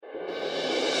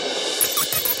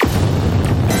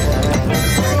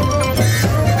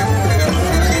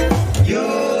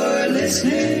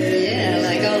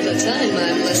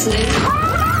listening.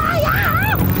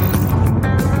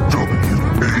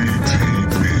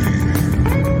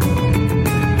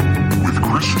 With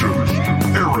Christian,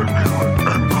 Eric,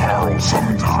 and Carl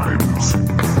sometimes.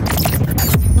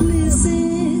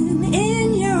 Listen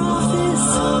in your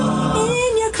office,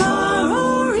 in your car,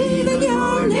 or even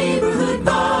your neighborhood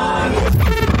bar.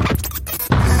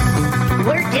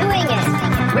 We're doing it.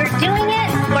 We're doing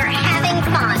it. We're having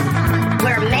fun.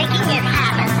 We're making it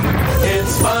happen.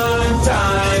 It's fun time.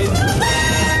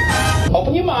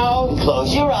 Open your mouth,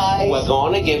 close your eyes. We're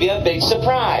going to give you a big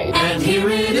surprise. And here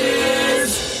it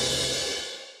is.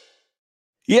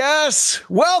 Yes,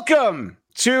 welcome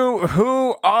to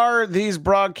Who Are These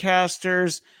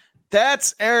Broadcasters?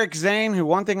 That's Eric Zane, who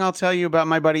one thing I'll tell you about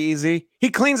my buddy EZ, he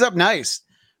cleans up nice.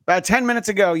 About 10 minutes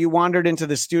ago, you wandered into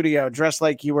the studio dressed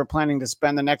like you were planning to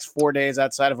spend the next 4 days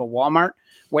outside of a Walmart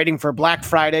waiting for Black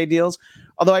Friday deals.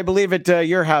 Although I believe at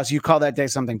your house, you call that day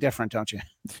something different, don't you?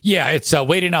 Yeah, it's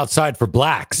waiting outside for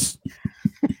blacks.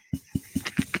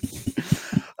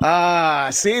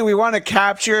 See, we want to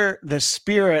capture the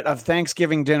spirit of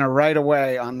Thanksgiving dinner right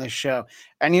away on this show.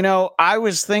 And, you know, I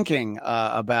was thinking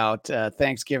about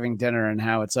Thanksgiving dinner and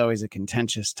how it's always a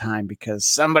contentious time because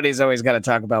somebody's always got to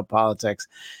talk about politics.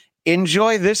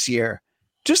 Enjoy this year.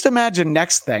 Just imagine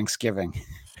next Thanksgiving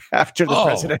after the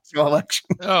presidential election.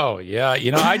 Oh, yeah.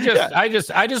 You know, I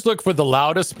just look for the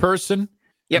loudest person.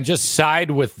 Yep. And just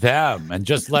side with them and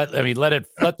just let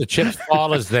the chips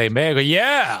fall as they may. Go,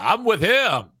 yeah, I'm with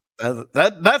him.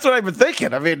 That's what I've been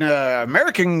thinking. I mean,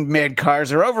 American-made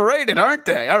cars are overrated, aren't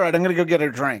they? All right, I'm going to go get a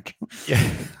drink.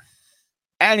 Yeah.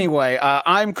 Anyway,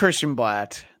 I'm Christian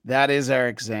Blatt. That is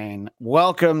Eric Zane.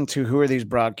 Welcome to Who Are These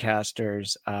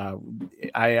Broadcasters?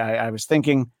 I was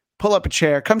thinking, pull up a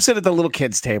chair, come sit at the little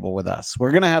kids' table with us.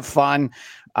 We're going to have fun.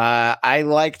 I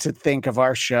like to think of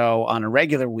our show on a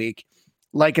regular week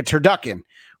like a turducken,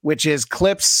 which is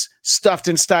clips stuffed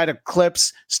inside of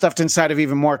clips, stuffed inside of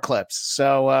even more clips.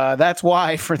 So that's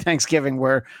why for Thanksgiving,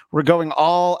 we're going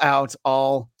all out,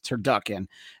 all turducken.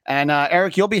 And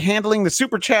Eric, you'll be handling the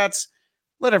super chats.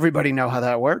 Let everybody know how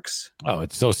that works. Oh,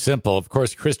 it's so simple. Of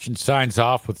course, Christian signs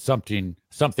off with something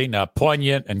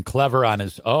poignant and clever on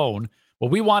his own. Well,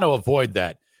 we want to avoid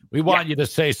that. We want you to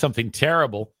say something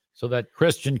terrible so that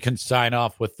Christian can sign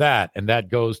off with that. And that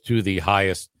goes to the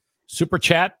highest super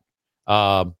chat.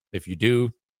 If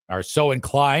you are so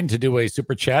inclined to do a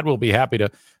super chat, we'll be happy to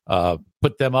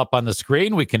put them up on the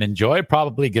screen. We can enjoy,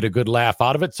 probably get a good laugh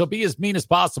out of it. So be as mean as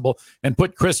possible and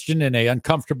put Christian in a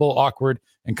uncomfortable, awkward,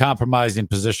 and compromising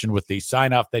position with the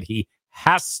sign off that he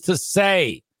has to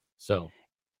say. So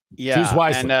choose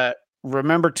wisely. And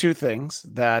remember two things: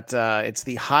 that it's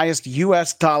the highest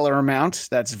U.S. dollar amount.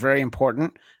 That's very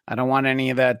important. I don't want any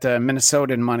of that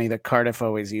Minnesotan money that Cardiff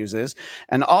always uses.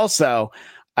 And also,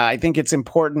 I think it's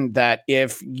important that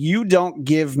if you don't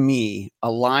give me a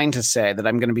line to say that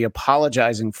I'm going to be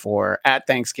apologizing for at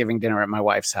Thanksgiving dinner at my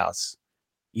wife's house,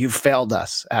 you've failed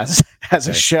us as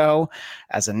a show,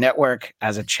 as a network,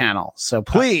 as a channel. So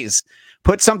please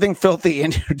put something filthy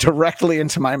directly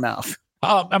into my mouth.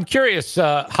 I'm curious,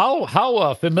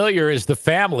 how familiar is the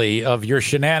family of your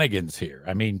shenanigans here?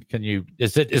 I mean,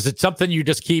 is it something you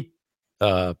just keep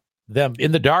them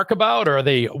in the dark about, or are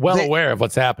they aware of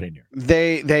what's happening here?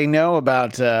 They know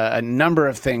about a number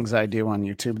of things I do on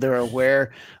YouTube. They're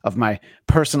aware of my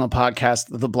personal podcast,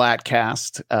 The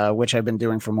Blattcast, which I've been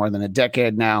doing for more than a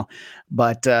decade now.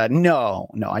 But no,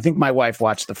 I think my wife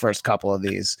watched the first couple of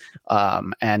these.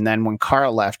 And then when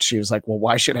Carl left, she was like, well,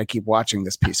 why should I keep watching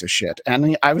this piece of shit?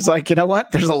 And I was like, you know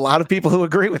what? There's a lot of people who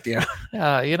agree with you.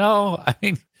 I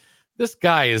mean, this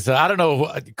guy is, I don't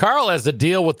know, Carl has a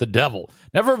deal with the devil.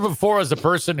 Never before has a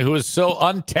person who is so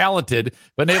untalented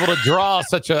been able to draw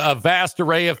such a vast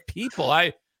array of people.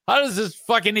 How does this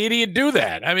fucking idiot do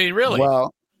that? I mean, really?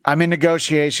 Well, I'm in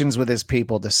negotiations with his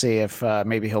people to see if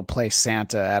maybe he'll play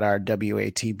Santa at our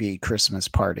WATB Christmas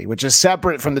party, which is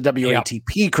separate from the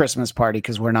WATP Christmas party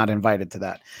because we're not invited to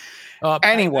that.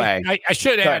 Anyway, I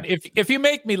should add, if you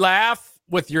make me laugh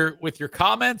with your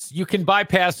comments, you can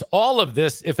bypass all of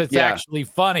this if it's actually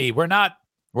funny. We're not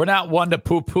one to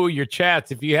poo-poo your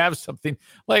chats. If you have something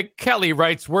like Kelly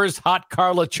writes, where's hot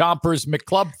Carla Chompers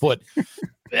McClubfoot?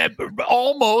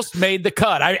 Almost made the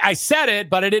cut. I said it,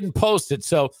 but I didn't post it.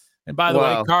 So, and by the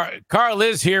way, Carl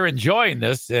is here enjoying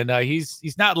this, and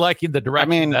he's not liking the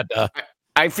direction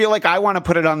I feel like I want to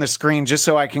put it on the screen just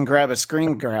so I can grab a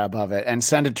screen grab of it and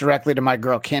send it directly to my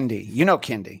girl, Kindy. You know,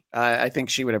 Kindy. I think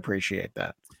she would appreciate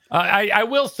that. I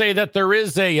will say that there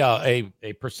is a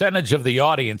percentage of the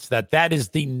audience that is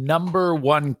the number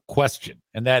one question,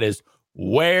 and that is,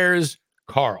 where's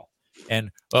Carl?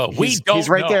 And he's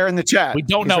right there in the chat. We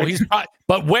don't know.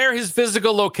 But where his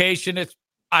physical location is,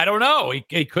 I don't know.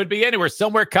 He could be anywhere,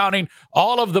 somewhere counting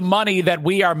all of the money that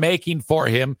we are making for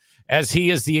him, as he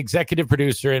is the executive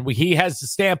producer and he has the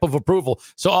stamp of approval.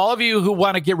 So all of you who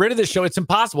want to get rid of this show, it's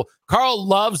impossible. Carl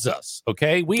loves us.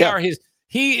 Okay.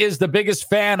 He is the biggest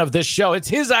fan of this show. It's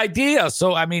his idea.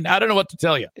 So, I mean, I don't know what to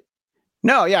tell you.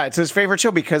 No, yeah, it's his favorite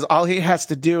show because all he has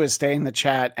to do is stay in the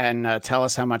chat and tell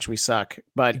us how much we suck.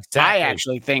 But exactly. I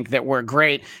actually think that we're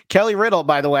great. Kelly Riddle,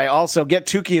 by the way, also get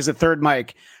Tukey as a third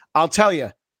mic. I'll tell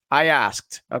you, I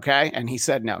asked, okay, and he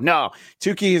said no. No,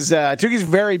 Tukey's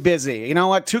very busy. You know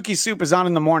what? Tukey Soup is on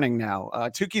in the morning now.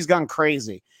 Tukey's gone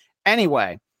crazy.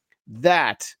 Anyway,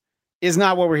 that is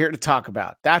not what we're here to talk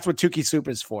about. That's what Tukey Soup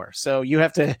is for. So you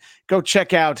have to go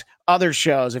check out other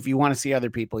shows if you want to see other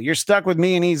people. You're stuck with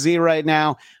me and EZ right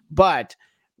now, but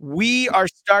we are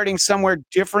starting somewhere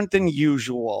different than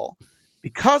usual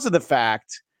because of the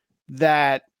fact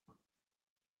that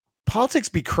politics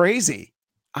be crazy.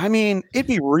 I mean, it'd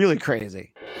be really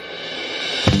crazy.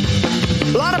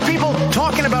 A lot of people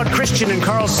talking about Christian and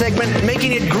Carl's segment,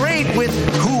 making it great with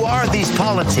who are these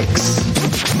politics?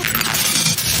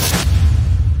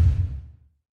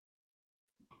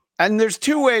 And there's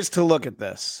two ways to look at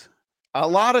this. A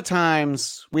lot of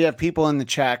times we have people in the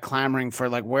chat clamoring for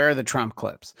like, where are the Trump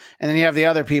clips? And then you have the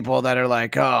other people that are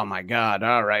like, oh my God,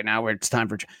 all right, now it's time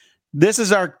for... This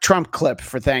is our Trump clip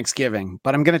for Thanksgiving,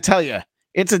 but I'm going to tell you,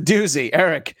 it's a doozy.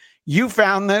 Eric, you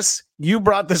found this. You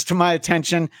brought this to my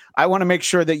attention. I want to make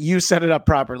sure that you set it up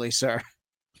properly, sir.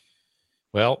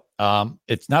 Well,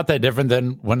 it's not that different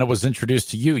than when it was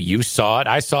introduced to you. You saw it.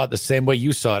 I saw it the same way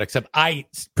you saw it, except I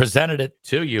presented it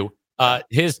to you.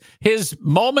 His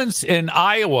moments in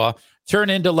Iowa turn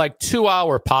into like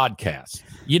 2-hour podcasts.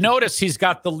 You notice he's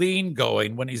got the lean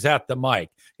going when he's at the mic.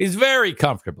 He's very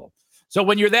comfortable. So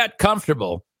when you're that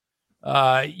comfortable,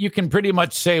 you can pretty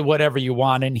much say whatever you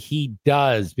want, and he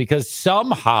does, because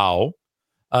somehow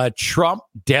Trump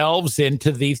delves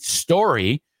into the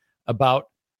story about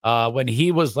when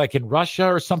he was like in Russia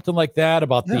or something like that,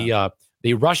 about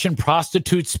the Russian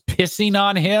prostitutes pissing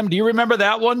on him. Do you remember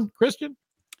that one, Christian?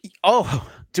 Oh,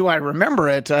 do I remember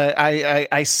it?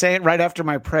 I say it right after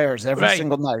my prayers every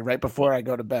single night, right before I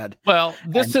go to bed. Well,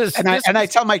 I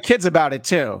tell my kids about it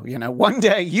too. You know, one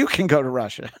day you can go to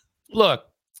Russia. Look,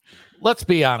 let's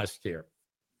be honest here.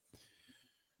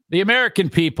 The American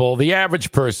people, the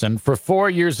average person, for 4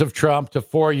 years of Trump to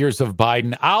 4 years of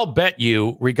Biden, I'll bet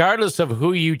you, regardless of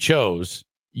who you chose,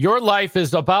 your life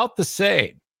is about the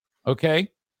same. Okay?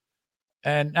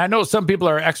 And I know some people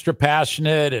are extra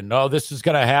passionate and, oh, this is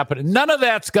going to happen. None of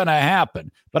that's going to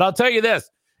happen. But I'll tell you this.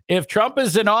 If Trump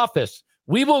is in office,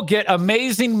 we will get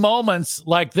amazing moments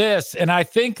like this. And I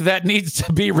think that needs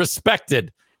to be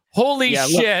respected. Holy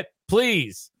shit,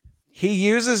 please. He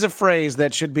uses a phrase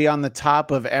that should be on the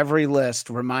top of every list,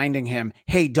 reminding him,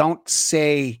 hey, don't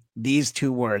say these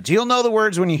two words. You'll know the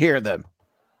words when you hear them.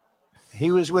 He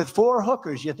was with 4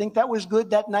 hookers. You think that was good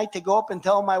that night to go up and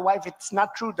tell my wife, it's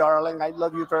not true, darling. I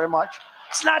love you very much.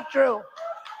 It's not true.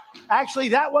 Actually,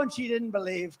 that one she didn't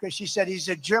believe because she said he's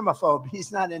a germaphobe.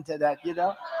 He's not into that, you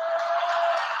know?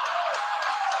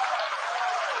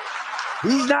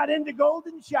 He's not into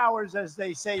golden showers, as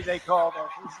they say they call them.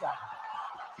 He's not.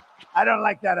 I don't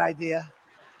like that idea.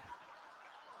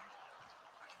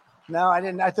 No, I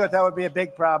didn't. I thought that would be a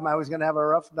big problem. I was going to have a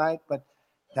rough night, but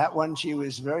that one she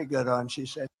was very good on, she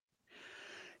said.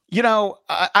 You know,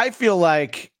 I feel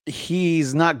like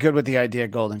he's not good with the idea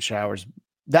of golden showers.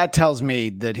 That tells me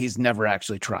that he's never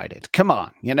actually tried it. Come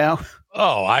on, you know?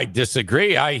 Oh, I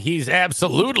disagree. He's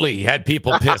absolutely had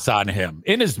people piss on him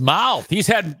in his mouth. He's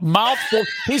had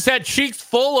cheeks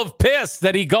full of piss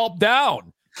that he gulped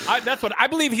down. That's what I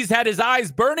believe. He's had his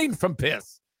eyes burning from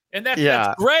piss. And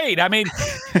that's great. I mean,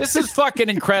 this is fucking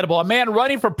incredible. A man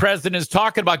running for president is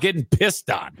talking about getting pissed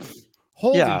on.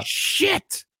 Holy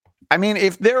shit. I mean,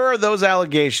 if there are those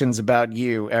allegations about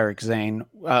you, Eric Zane,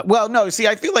 well, no, see,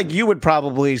 I feel like you would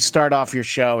probably start off your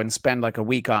show and spend like a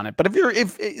week on it. But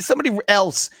if somebody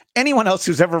else, anyone else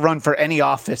who's ever run for any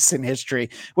office in history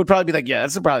would probably be like, yeah,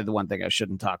 that's probably the one thing I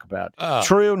shouldn't talk about.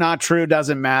 True, not true,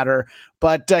 doesn't matter.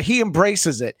 But he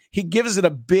embraces it. He gives it a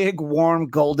big, warm,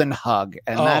 golden hug.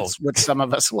 And that's what some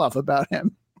of us love about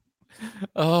him.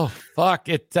 Oh, fuck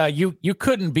it. You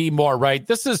couldn't be more right.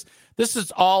 This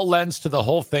is all lends to the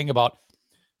whole thing about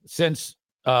since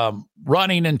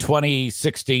running in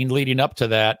 2016, leading up to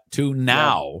that to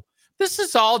now. Yeah. This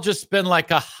has all just been like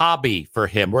a hobby for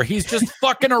him where he's just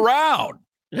fucking around.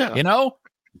 Yeah. You know?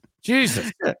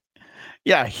 Jesus.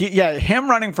 Yeah. Him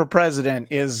running for president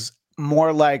is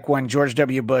more like when George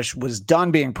W. Bush was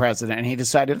done being president and he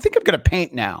decided, I think I'm going to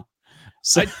paint now.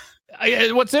 So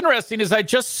what's interesting is I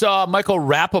just saw Michael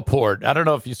Rappaport. I don't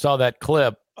know if you saw that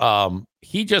clip.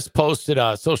 He just posted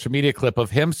a social media clip of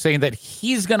him saying that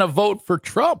he's going to vote for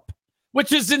Trump,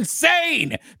 which is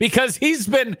insane because he's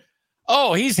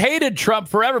hated Trump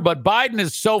forever. But Biden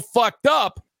is so fucked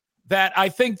up that I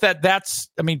think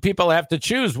people have to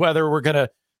choose whether we're going to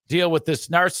deal with this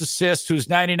narcissist who's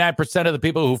 99% of the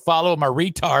people who follow him are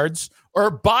retards,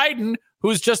 or Biden,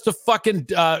 who's just a fucking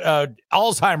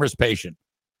Alzheimer's patient.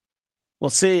 Well,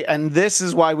 see, and this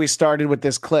is why we started with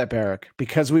this clip, Eric,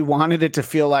 because we wanted it to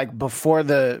feel like before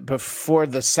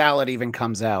the salad even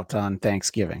comes out on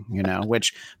Thanksgiving,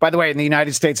 which, by the way, in the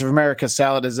United States of America,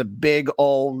 salad is a big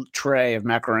old tray of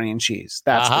macaroni and cheese.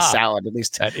 That's the salad, at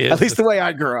least the way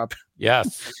I grew up.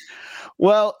 Yes.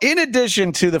 Well, in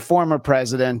addition to the former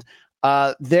president,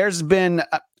 there's been,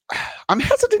 I'm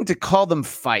hesitant to call them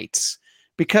fights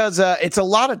because it's a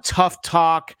lot of tough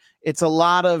talk. It's a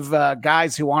lot of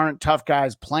guys who aren't tough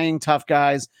guys playing tough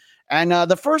guys. And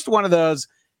the first one of those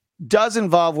does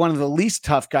involve one of the least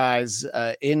tough guys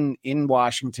in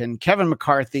Washington, Kevin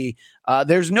McCarthy.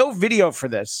 There's no video for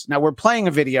this. Now, we're playing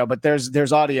a video, but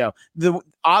there's audio.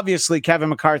 Obviously, Kevin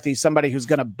McCarthy, somebody who's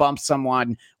going to bump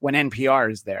someone when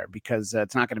NPR is there because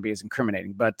it's not going to be as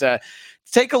incriminating. But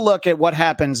take a look at what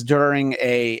happens during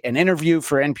an interview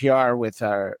for NPR with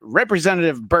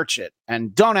Representative Burchett.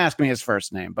 And don't ask me his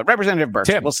first name, but Representative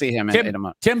Burchett. We'll see him in a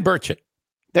month. Tim Burchett.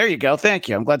 There you go. Thank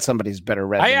you. I'm glad somebody's better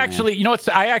read. I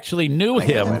actually knew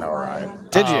him. All right.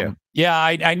 Did you? Yeah,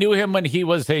 I knew him when he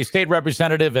was a state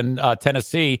representative in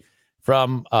Tennessee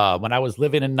from when I was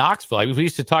living in Knoxville. We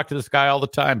used to talk to this guy all the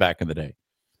time back in the day.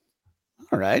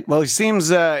 All right. Well, he seems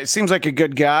like a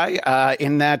good guy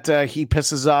in that he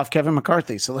pisses off Kevin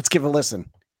McCarthy. So let's give a listen.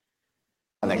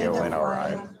 I think it went all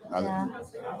right.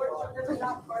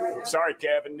 Sorry,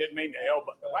 Kevin. Didn't mean to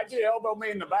elbow. Why'd you elbow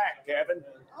me in the back, Kevin?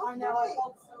 I know. I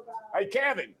felt so bad. Hey,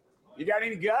 Kevin, you got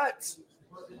any guts?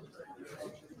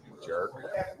 Jerk.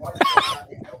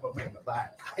 Elbow me in the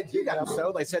back. You got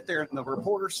so they sat there and the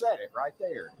reporter said it right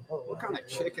there. What kind of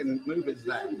chicken move is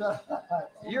that?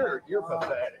 You're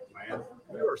pathetic, man.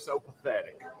 You are so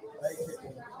pathetic.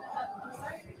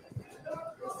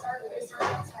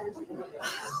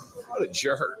 What a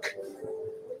jerk.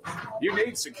 You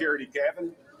need security,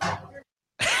 Kevin.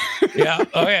 Yeah.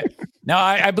 Okay. No,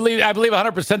 I believe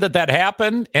 100% that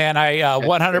happened, and I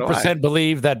 100%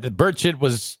 believe that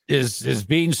Burchett is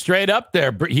being straight up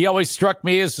there. He always struck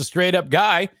me as a straight up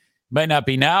guy. Might not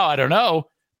be now, I don't know,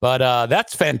 but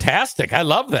that's fantastic. I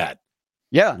love that.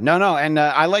 Yeah. No, and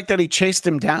I like that he chased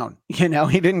him down. He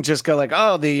didn't just go like,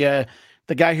 oh, the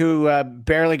guy who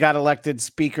barely got elected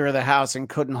Speaker of the House and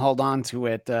couldn't hold on to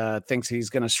it thinks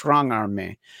he's going to strong arm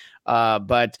me,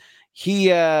 but.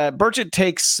 Burchett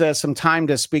takes some time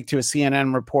to speak to a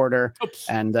CNN reporter. Oops.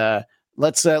 And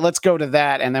let's go to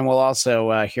that, and then we'll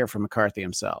also hear from McCarthy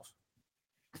himself.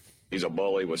 He's a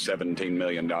bully with $17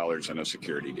 million in a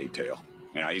security detail.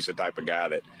 He's the type of guy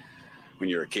that when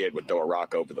you're a kid would throw a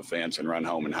rock over the fence and run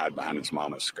home and hide behind his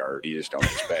mama's skirt. You just don't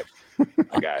expect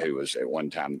a guy who was at one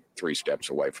time 3 steps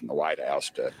away from the White House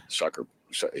to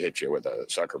hit you with a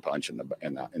sucker punch in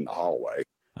the hallway.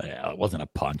 Yeah, it wasn't a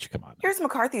punch. Come on. Here's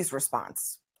McCarthy's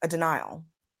response: a denial.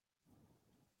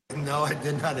 No, I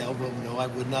did not elbow him. No, I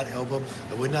would not elbow him.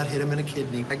 I would not hit him in a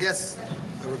kidney. I guess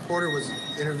the reporter was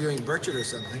interviewing Burchett or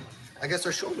something. I guess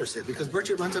our shoulders hit because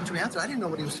Burchett runs up to me after. I didn't know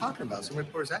what he was talking about. Some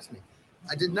reporters asked me.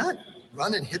 I did not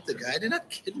run and hit the guy. I did not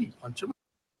kidney punch him.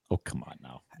 Oh, come on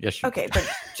now. Yes, okay, but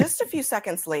just a few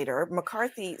seconds later,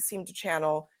 McCarthy seemed to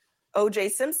channel O.J.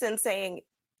 Simpson saying,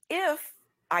 if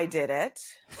I did it...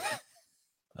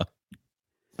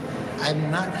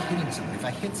 I'm not hitting somebody. If I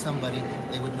hit somebody,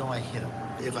 they would know I hit him.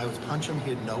 If I was punch him,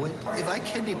 he'd know it. If I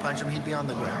kidney punch him, he'd be on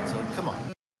the ground. So come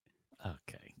on.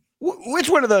 Okay. Which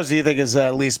one of those do you think is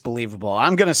least believable?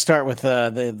 I'm going to start with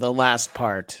the last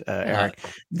part, Eric.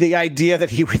 The idea that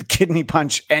he would kidney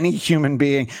punch any human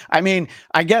being. I mean,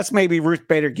 I guess maybe Ruth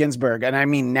Bader Ginsburg, and I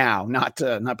mean now, not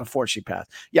before she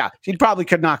passed. Yeah, he probably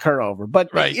could knock her over,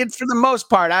 but for the most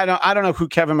part, I don't know who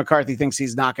Kevin McCarthy thinks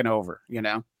he's knocking over.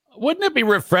 Wouldn't it be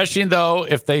refreshing though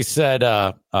if they said,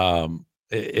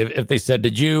 if they said,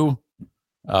 did you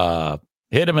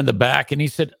hit him in the back? And he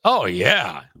said, oh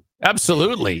yeah,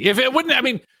 absolutely. If it wouldn't, I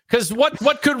mean, because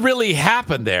what could really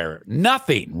happen there?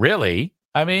 Nothing really.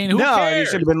 I mean, who cares?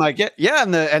 He should have been like, yeah,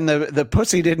 and the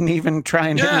pussy didn't even try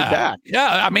and hit me back.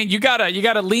 Yeah, I mean, you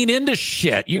gotta lean into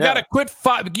shit. You gotta quit.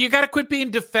 You gotta quit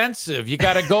being defensive. You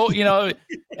gotta go.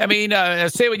 I mean,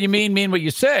 say what you mean what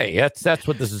you say. That's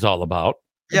what this is all about.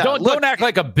 Yeah, don't act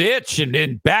like a bitch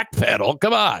and backpedal.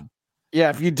 Come on. Yeah,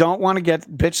 if you don't want to get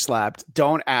bitch slapped,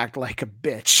 don't act like a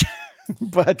bitch.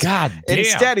 But God damn.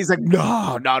 Instead, he's like,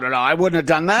 no, I wouldn't have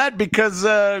done that because,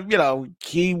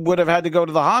 he would have had to go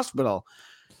to the hospital.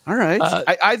 All right.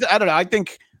 I don't know. I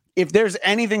think if there's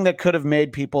anything that could have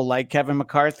made people like Kevin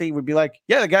McCarthy, would be like,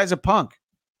 yeah, the guy's a punk.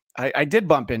 I did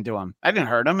bump into him. I didn't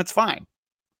hurt him. It's fine.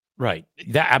 Right.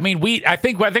 I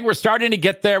think we're starting to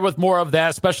get there with more of that,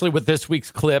 especially with this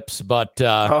week's clips. But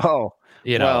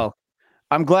well,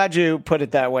 I'm glad you put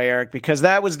it that way, Eric, because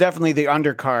that was definitely the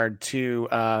undercard to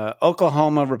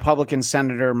Oklahoma Republican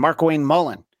Senator Markwayne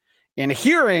Mullin. In a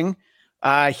hearing,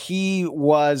 he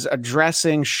was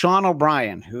addressing Sean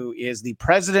O'Brien, who is the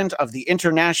president of the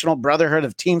International Brotherhood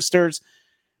of Teamsters,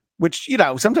 which,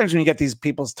 sometimes when you get these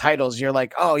people's titles, you're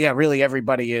like, oh, yeah, really,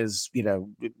 everybody is,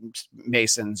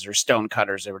 Masons or stone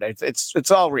cutters.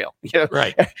 It's all real.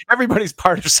 Right. Everybody's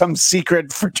part of some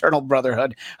secret fraternal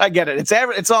brotherhood. I get it.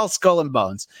 It's all skull and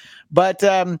bones. But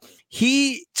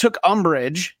he took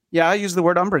umbrage. Yeah, I use the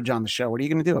word umbrage on the show. What are you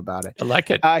going to do about it? I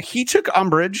like it. He took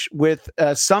umbrage with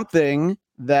something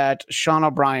that Sean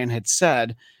O'Brien had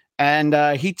said. And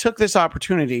he took this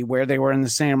opportunity where they were in the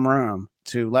same room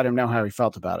to let him know how he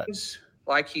felt about it.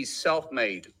 Like he's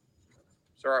self-made.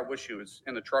 Sir, I wish he was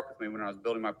in the truck with me when I was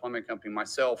building my plumbing company.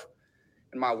 Myself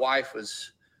and my wife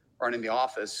was running the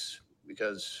office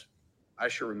because I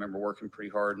sure remember working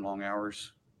pretty hard and long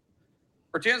hours.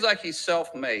 Pretends like he's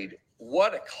self-made.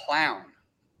 What a clown.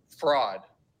 Fraud.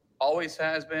 Always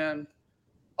has been,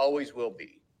 always will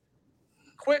be.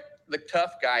 Quit the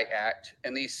tough guy act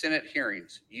in these Senate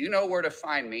hearings. You know where to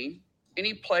find me.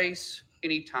 Any place,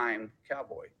 anytime,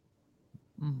 cowboy.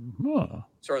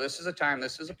 Sir, this is a time,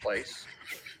 this is a place.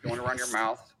 You want to run your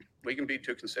mouth? We can be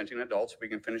two consenting adults. We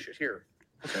can finish it here.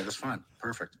 Okay, that's fine.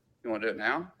 Perfect. You want to do it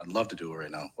now? I'd love to do it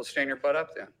right now. Well, stand your butt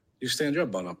up then. You stand your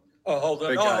butt up. Oh, hold on.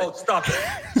 Big guy. Oh, stop it.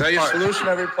 Is that your solution,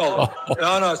 everybody?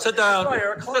 No, sit down.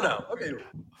 Sit down. Okay.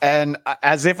 And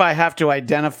as if I have to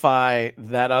identify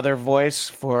that other voice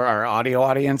for our audio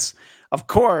audience, of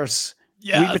course,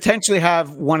 we potentially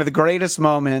have one of the greatest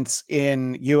moments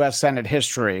in U.S. Senate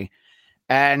history.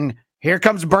 And here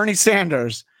comes Bernie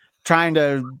Sanders trying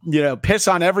to, piss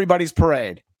on everybody's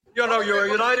parade. You're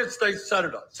a United States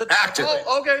Senator. Sit down. Actively.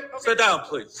 Oh, okay. Sit down,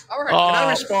 please. All right. Can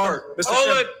I respond?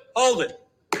 Hold it.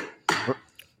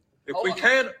 If we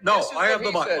can, I have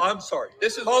the mic. I'm sorry.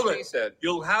 This is Hold what it. he said.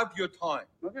 You'll have your time.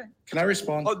 Okay. Can I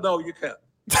respond? Oh, no, you can't.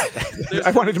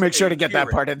 I wanted to make sure to get that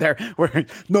part in there.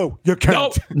 No, you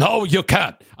can't. No, you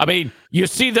can't. I mean, you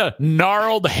see the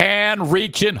gnarled hand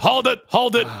reaching. Hold it.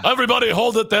 Everybody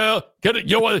hold it there. Get it.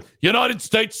 You're a United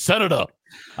States Senator.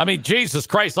 I mean, Jesus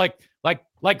Christ, like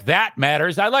that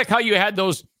matters. I like how you had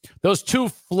those two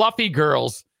fluffy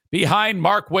girls behind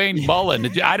Markwayne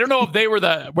Mullin. I don't know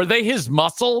if were they his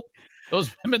muscle? Those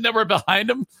women that were behind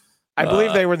him. I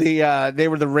believe they were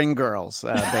the ring girls,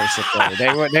 basically.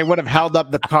 They would have held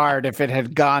up the card if it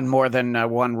had gone more than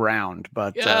one round.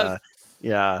 But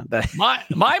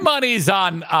my money's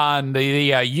on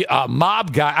the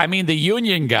mob guy. I mean, the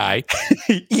union guy.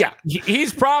 Yeah,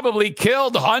 he's probably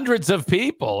killed hundreds of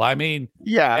people. I mean,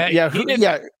 yeah.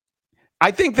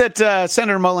 I think that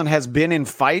Senator Mullin has been in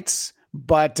fights,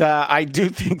 but I do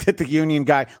think that the union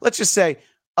guy, let's just say,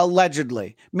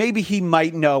 allegedly, maybe he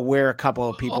might know where a couple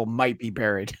of people might be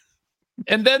buried.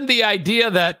 And then the idea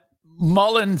that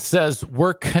Mullin says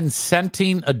we're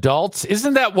consenting adults.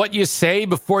 Isn't that what you say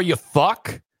before you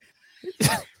fuck?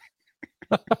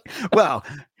 Well,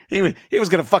 he was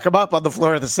going to fuck him up on the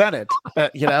floor of the Senate,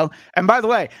 And by the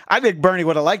way, I think Bernie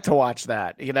would have liked to watch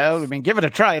that, I mean, give it a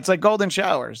try. It's like golden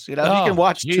showers, you can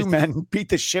watch two men beat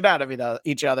the shit out of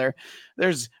each other.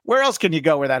 Where else can you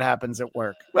go where that happens at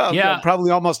work? Well,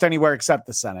 probably almost anywhere except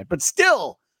the Senate, but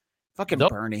still, fucking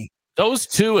Bernie. Those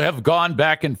two have gone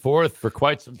back and forth for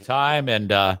quite some time, and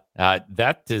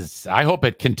that is, I hope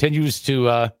it continues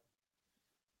to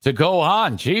go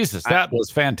on. Jesus, that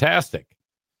was fantastic.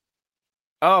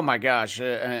 Oh my gosh.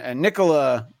 And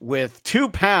Nicola with 2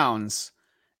 pounds,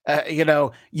 you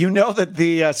know that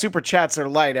the super chats are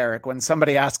light, Eric, when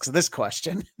somebody asks this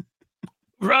question.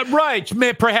 Right.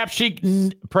 Perhaps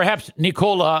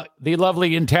Nicola, the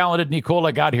lovely and talented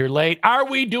Nicola, got here late. Are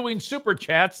we doing super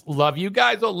chats? Love you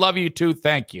guys. I'll love you too.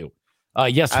 Thank you.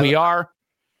 Yes, we are.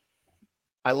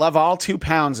 I love all 2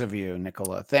 pounds of you,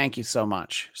 Nicola. Thank you so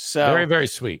much. So very, very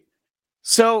sweet.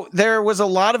 So there was a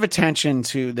lot of attention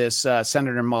to this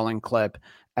Senator Mullin clip,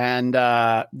 and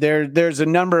there's a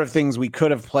number of things we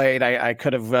could have played. I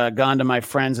could have gone to my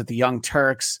friends at the Young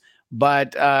Turks,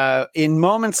 but in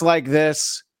moments like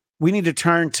this, we need to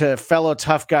turn to fellow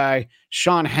tough guy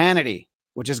Sean Hannity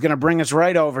which is going to bring us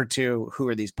right over to Who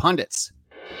Are These Pundits?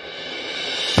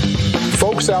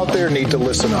 Folks out there need to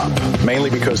listen up, mainly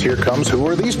because here comes Who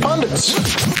Are These Pundits?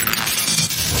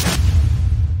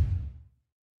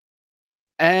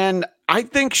 And I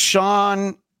think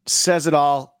Sean says it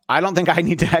all. I don't think I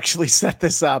need to actually set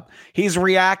this up. He's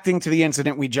reacting to the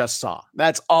incident we just saw.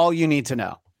 That's all you need to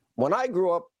know. When I grew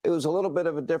up, it was a little bit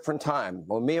of a different time.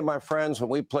 When me and my friends,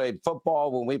 when we played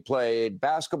football, when we played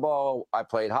basketball, I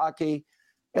played hockey,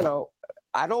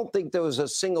 I don't think there was a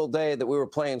single day that we were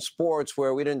playing sports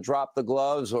where we didn't drop the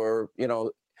gloves or,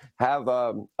 have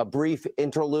a brief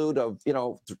interlude of,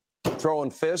 throwing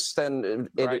fists and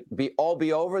it'd be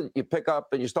over. You pick up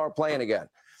and you start playing again.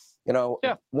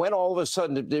 When all of a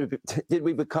sudden did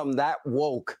we become that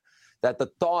woke that the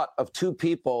thought of two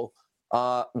people,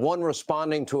 one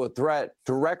responding to a threat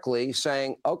directly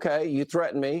saying, okay, you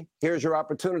threatened me. Here's your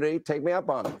opportunity. Take me up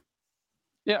on it.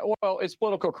 Yeah, well, it's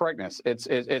political correctness. It's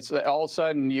all of a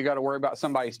sudden you got to worry about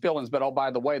somebody's feelings, but oh, by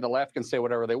the way, the left can say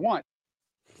whatever they want.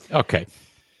 Okay.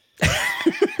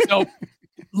 So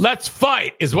let's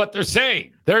fight is what they're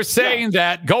saying. They're saying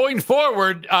that going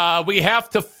forward, we have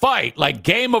to fight like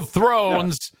Game of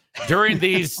Thrones during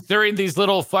these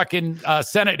little fucking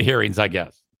Senate hearings, I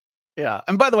guess. Yeah.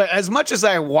 And by the way, as much as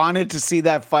I wanted to see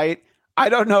that fight, I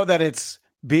don't know that it's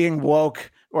being woke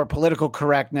or political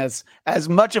correctness. As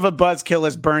much of a buzzkill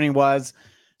as Bernie was,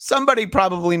 somebody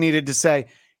probably needed to say,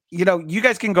 you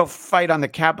guys can go fight on the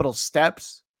Capitol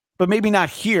steps, but maybe not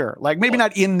here. Like maybe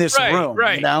not in this room.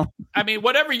 Right. I mean,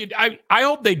 whatever I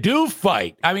hope they do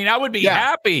fight. I mean, I would be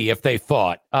happy if they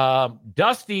fought.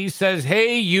 Dusty says,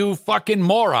 hey, you fucking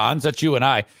morons. That's you and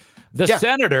I. The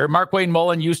senator, Mark Wayne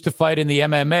Mullen, used to fight in the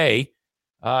MMA.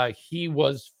 He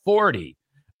was 40.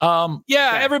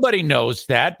 Everybody knows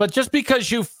that. But just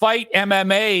because you fight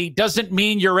MMA doesn't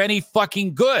mean you're any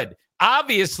fucking good.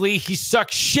 Obviously, he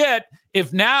sucks shit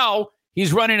if now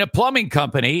he's running a plumbing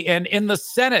company and in the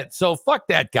Senate. So fuck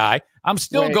that guy. I'm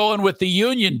still going with the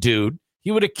union dude. He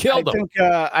would have killed him.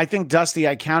 I think, Dusty,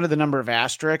 I counted the number of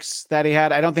asterisks that he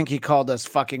had. I don't think he called us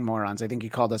fucking morons. I think he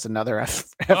called us another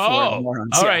F word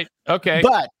morons. All right. Okay.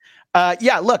 But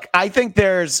look, I think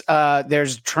there's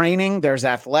training, there's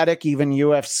athletic, even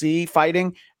UFC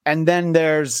fighting, and then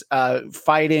there's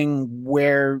fighting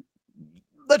where,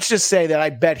 let's just say that I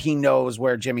bet he knows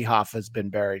where Jimmy Hoffa has been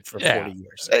buried for 40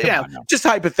 years. Just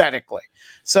hypothetically.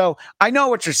 So I know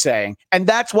what you're saying, and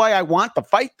that's why I want the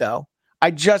fight, though. I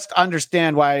just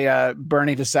understand why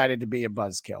Bernie decided to be a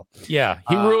buzzkill. Yeah,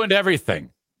 he ruined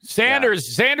everything.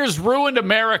 Sanders ruined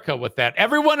America with that.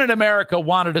 Everyone in America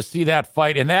wanted to see that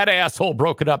fight, and that asshole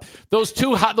broke it up. Those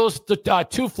two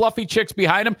fluffy chicks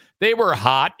behind him, they were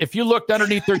hot. If you looked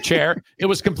underneath their chair, it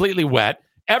was completely wet.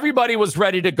 Everybody was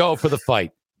ready to go for the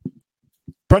fight.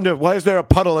 Brenda, why is there a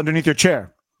puddle underneath your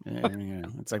chair?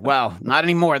 It's like, wow, not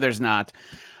anymore. There's not.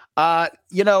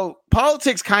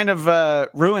 Politics kind of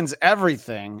ruins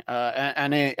everything.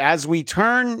 And as we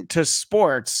turn to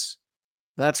sports,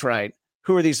 that's right.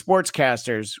 Who are these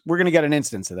sportscasters? We're going to get an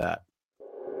instance of that.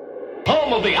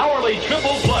 Home of the hourly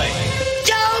triple play.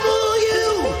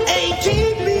 WATB,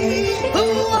 who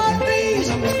are these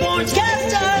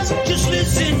sportscasters? Just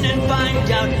listen and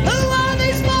find out. Who are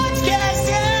these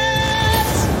sportscasters?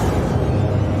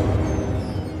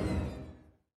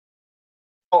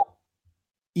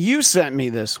 You sent me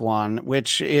this one,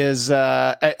 which is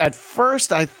at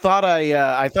first I thought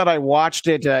I watched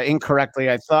it incorrectly.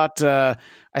 I thought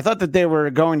that they were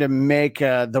going to make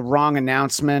the wrong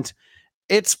announcement.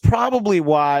 It's probably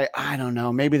why, I don't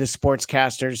know, maybe the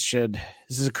sportscasters should.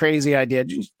 This is a crazy idea,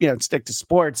 stick to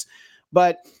sports.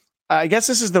 But I guess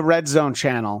this is the Red Zone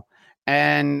channel,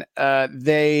 and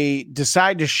they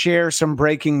decide to share some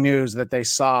breaking news that they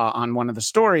saw on one of the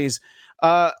stories.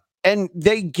 And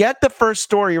they get the first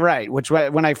story right, which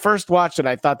when I first watched it,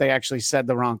 I thought they actually said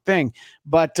the wrong thing.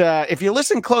 But if you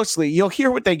listen closely, you'll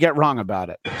hear what they get wrong about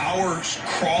it. Our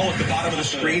crawl at the bottom of the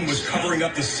screen was covering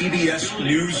up the CBS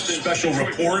News special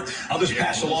report. I'll just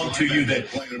pass along to you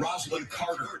that Rosalind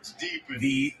Carter,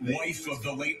 the wife of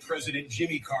the late President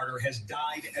Jimmy Carter, has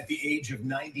died at the age of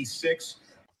 96.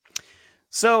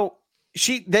 So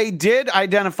they did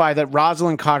identify that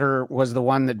Rosalind Carter was the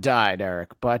one that died, Eric,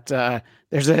 but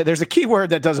there's a key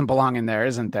word that doesn't belong in there,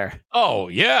 isn't there? Oh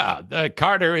yeah,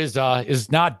 Carter is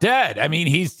not dead. I mean,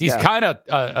 he's kind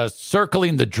of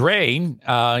circling the drain.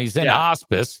 He's in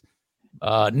hospice.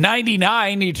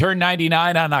 99. He turned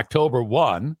 99 on October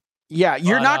 1. Yeah,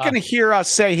 you're not going to hear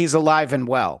us say he's alive and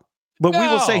well, but we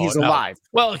will say he's alive.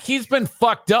 Well, he's been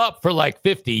fucked up for like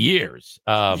 50 years.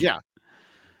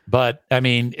 But I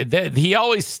mean, he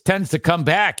always tends to come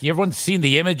back. Everyone's seen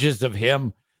the images of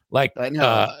him like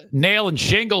nailing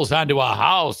shingles onto a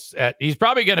house. He's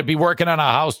probably going to be working on a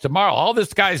house tomorrow. All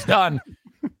this guy's done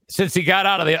since he got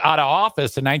out of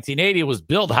office in 1980 was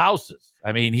build houses.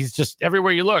 I mean, he's just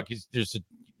everywhere you look. There's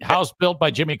a house built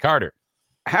by Jimmy Carter.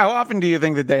 How often do you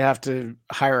think that they have to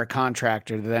hire a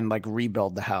contractor to then like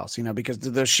rebuild the house? Because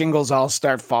the shingles all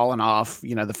start falling off.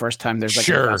 The first time there's like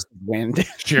a gust of wind.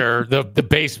 Sure, the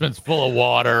basement's full of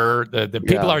water. The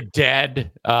people are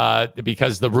dead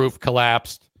because the roof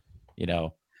collapsed.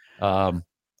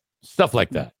 Stuff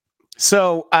like that.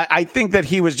 So I think that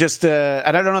he was just, and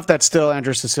I don't know if that's still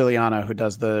Andrew Siciliano who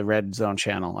does the Red Zone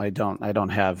channel. I don't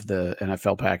have the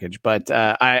NFL package, but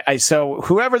so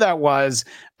whoever that was,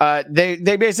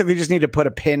 they basically just need to put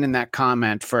a pin in that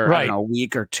comment for I don't know, a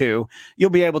week or two. You'll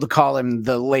be able to call him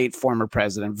the late former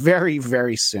president very,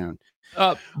 very soon.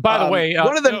 By the way,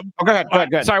 one of the go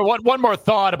ahead. Sorry, one more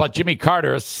thought about Jimmy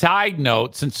Carter. A side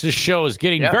note, since this show is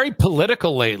getting very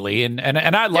political lately, and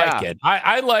I like it.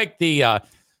 I like the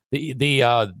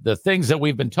things that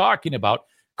we've been talking about.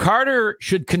 Carter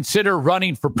should consider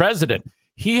running for president.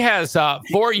 He has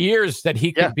 4 years that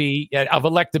he could be of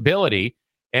electability,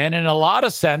 and in a lot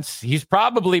of sense, he's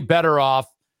probably better off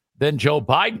than Joe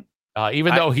Biden,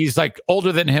 even though he's like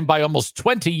older than him by almost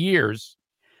 20 years.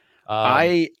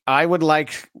 I would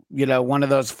like, one of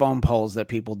those phone polls that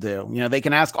people do. They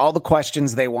can ask all the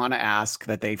questions they want to ask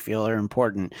that they feel are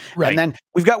important. Right. And then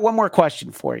we've got one more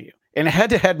question for you. In a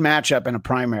head-to-head matchup in a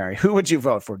primary, who would you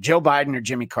vote for, Joe Biden or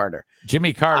Jimmy Carter?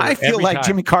 Jimmy Carter. I feel like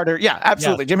Jimmy Carter. Yeah,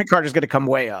 absolutely. Yeah. Jimmy Carter's going to come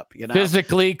way up.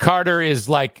 Physically, Carter is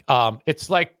like, it's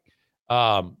like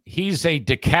he's a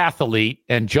decathlete,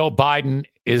 and Joe Biden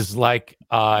is like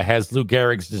has Lou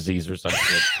Gehrig's disease or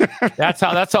something. That's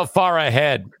how far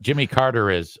ahead Jimmy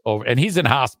Carter is over, and he's in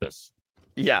hospice.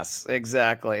 Yes,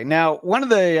 exactly. Now, one of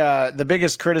the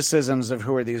biggest criticisms of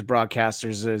Who Are These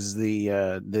Broadcasters is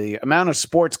the amount of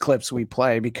sports clips we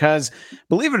play, because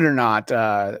believe it or not,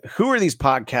 Who Are These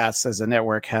Podcasts as a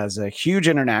network has a huge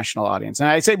international audience. And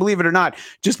I say believe it or not,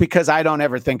 just because I don't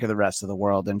ever think of the rest of the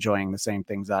world enjoying the same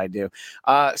things I do.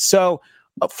 So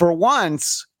for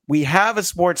once, we have a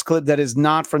sports clip that is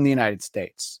not from the United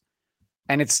States,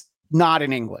 and it's not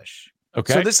in English.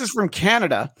 Okay. So this is from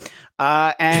Canada,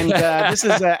 and this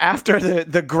is after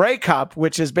the Grey Cup,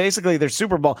 which is basically their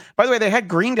Super Bowl. By the way, they had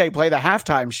Green Day play the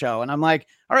halftime show, and I'm like,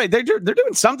 all right, they're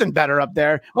doing something better up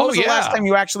there. When was the last time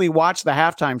you actually watched the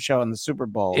halftime show in the Super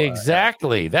Bowl?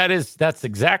 Exactly. That's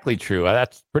exactly true.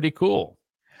 That's pretty cool.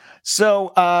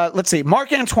 So let's see.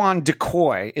 Marc-Antoine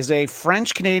Decoy is a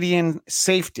French-Canadian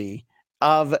safety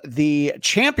of the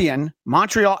champion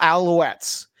Montreal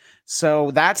Alouettes.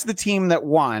 So that's the team that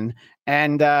won.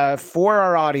 And for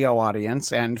our audio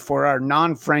audience and for our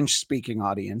non-French speaking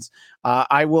audience,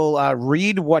 I will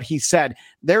read what he said.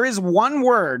 There is one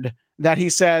word that he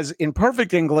says in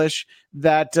perfect English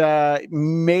that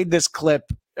made this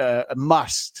clip a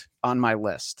must on my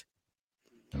list.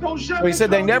 So he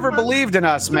said, they never believed in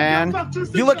us, man.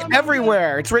 You look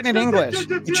everywhere. It's written in English.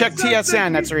 You check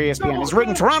TSN, that's their ESPN. It's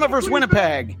written Toronto versus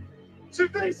Winnipeg.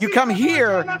 You come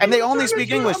here and they only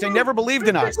speak English. They never believed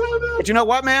in us. But you know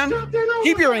what, man?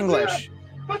 Keep your English.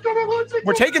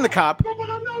 We're taking the cup. We're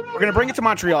going to bring it to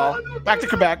Montreal, back to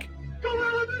Quebec.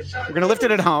 We're going to lift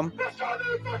it at home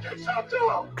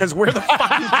because we're the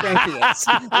fucking champions.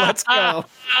 Let's go.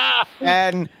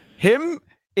 And him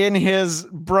in his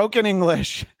broken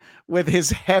English with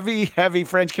his heavy, heavy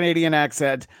French Canadian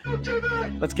accent.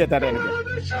 Let's get that in again.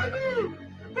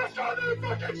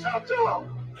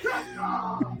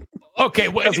 Okay,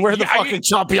 because we're the fucking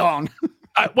champion.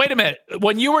 Wait a minute.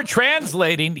 When you were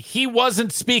translating, he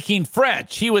wasn't speaking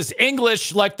French. He was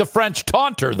English like the French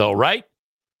taunter, though, right?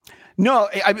 No,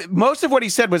 most of what he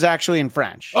said was actually in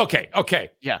French. Okay.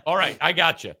 Yeah. All right, I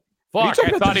got you. Fuck,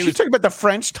 I thought he was talking about the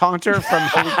French taunter from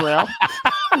Holy Grail.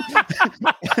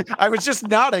 I was just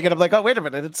nodding, and I'm like, oh, wait a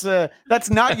minute. It's that's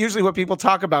not usually what people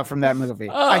talk about from that movie.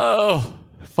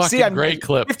 Fucking great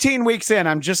clip. 15 weeks in,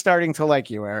 I'm just starting to like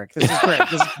you, Eric. This is great.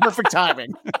 This is perfect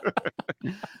timing.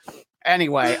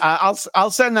 Anyway,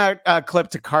 I'll send that clip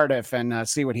to Cardiff and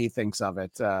see what he thinks of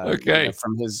it. Okay.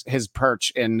 From his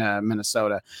perch in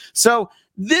Minnesota. So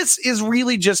this is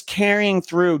really just carrying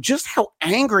through just how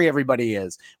angry everybody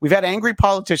is. We've had angry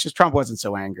politicians. Trump wasn't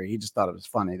so angry. He just thought it was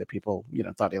funny that people,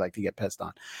 thought he liked to get pissed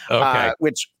on. Okay.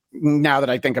 Which, now that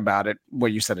I think about it,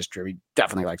 what you said is true. He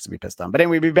definitely likes to be pissed on. But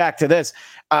anyway, we'll be back to this.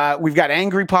 We've got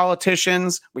angry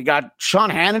politicians. We got Sean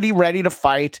Hannity ready to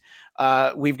fight.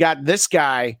 We've got this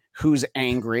guy who's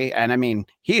angry. And I mean,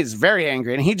 he is very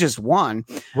angry and he just won.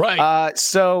 Right.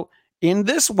 So in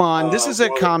this one, this is a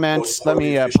comment. Let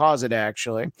me pause it,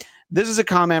 actually. This is a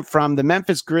comment from the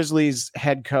Memphis Grizzlies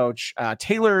head coach,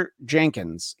 Taylor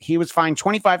Jenkins. He was fined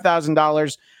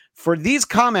 $25,000 for these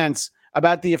comments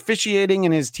about the officiating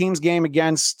in his team's game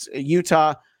against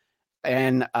Utah.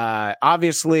 And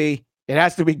obviously, it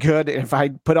has to be good if I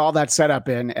put all that setup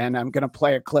in, and I'm going to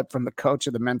play a clip from the coach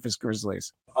of the Memphis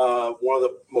Grizzlies. One of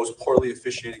the most poorly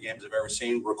officiated games I've ever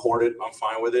seen, recorded. I'm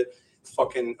fine with it.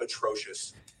 Fucking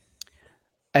atrocious.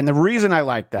 And the reason I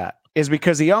like that is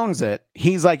because he owns it.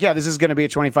 He's like, yeah, this is going to be a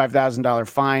 $25,000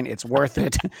 fine. It's worth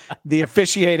it. The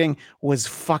officiating was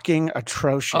fucking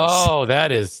atrocious. Oh,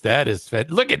 that is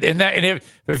look at, and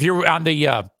if you're on the,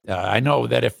 I know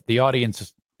that if the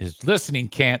audience is listening,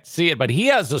 can't see it, but he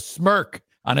has a smirk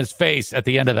on his face at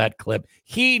the end of that clip.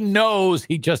 He knows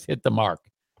he just hit the mark.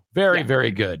 Very,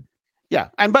 very good. Yeah.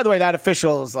 And by the way, that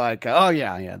official is like, oh,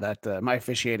 yeah, that my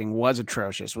officiating was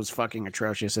fucking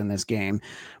atrocious in this game.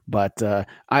 But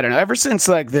I don't know. Ever since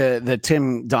like the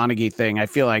Tim Donaghy thing, I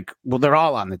feel like, well, they're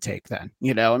all on the tape then.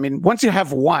 You know, I mean, once you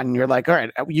have one, you're like, all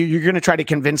right, you're going to try to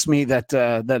convince me that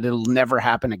that it'll never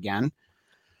happen again.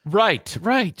 Right.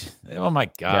 Oh, my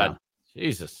God. Yeah.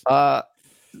 Jesus.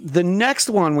 The next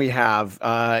one we have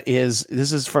this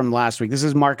is from last week. This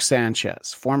is Mark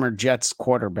Sanchez, former Jets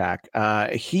quarterback.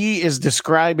 He is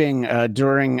describing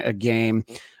during a game,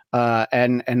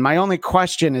 and my only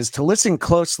question is to listen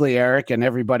closely, Eric, and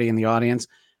everybody in the audience.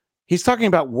 He's talking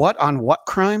about what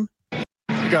crime?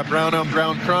 You got brown on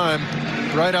brown crime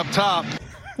right up top.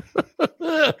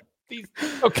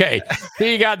 Okay, so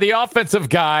you got the offensive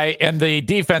guy and the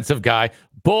defensive guy.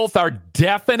 Both are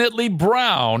definitely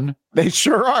brown. They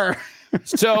sure are.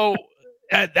 So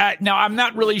now I'm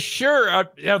not really sure.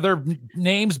 Are their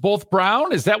names both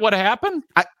brown? Is that what happened?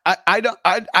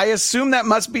 I assume that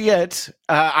must be it.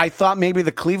 I thought maybe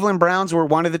the Cleveland Browns were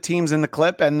one of the teams in the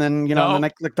clip, and then then I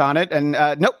clicked on it, and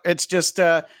nope, it's just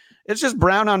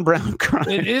brown on brown crime.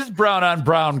 It is brown on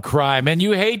brown crime, and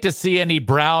you hate to see any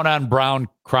brown on brown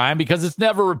crime because it's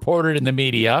never reported in the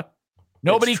media.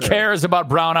 Nobody cares about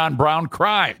brown on brown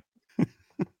crime.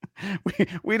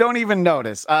 We don't even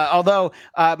notice. Although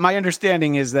my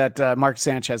understanding is that Mark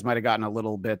Sanchez might have gotten a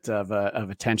little bit of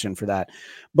attention for that.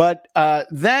 But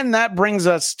then that brings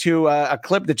us to a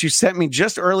clip that you sent me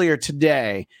just earlier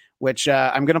today, which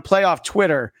I'm going to play off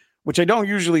Twitter, which I don't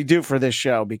usually do for this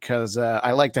show because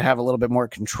I like to have a little bit more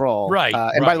control. Right.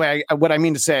 And by the way, what I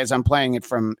mean to say is I'm playing it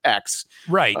from X.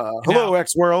 Right. Hello,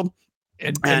 X World.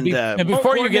 And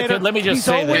before you get to it, let me just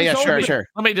say this. Yeah, sure.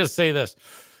 Let me just say this.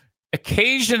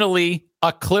 Occasionally,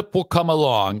 a clip will come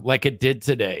along like it did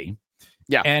today.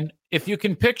 Yeah. And if you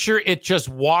can picture it just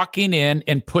walking in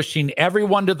and pushing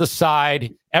everyone to the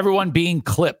side, everyone being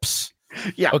clips.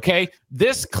 Yeah. Okay.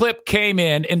 This clip came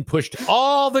in and pushed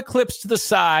all the clips to the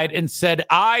side and said,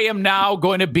 I am now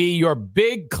going to be your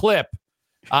big clip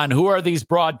on Who Are These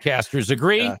Broadcasters?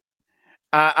 Agree?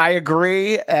 I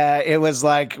agree. It was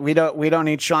like we don't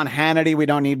need Sean Hannity, we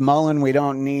don't need Mullen, we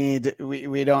don't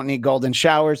need golden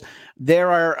showers.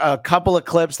 There are a couple of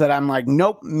clips that I'm like,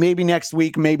 nope, maybe next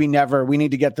week, maybe never. We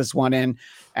need to get this one in.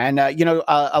 And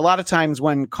a lot of times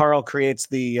when Carl creates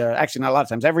actually not a lot of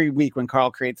times, every week when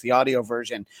Carl creates the audio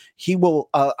version, he will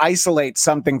isolate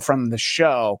something from the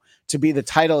show to be the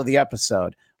title of the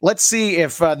episode. Let's see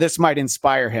if this might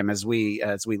inspire him as we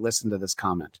listen to this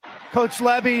comment. Coach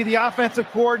Levy, the offensive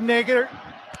coordinator,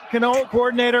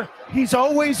 he's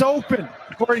always open.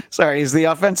 Sorry, he's the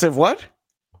offensive what?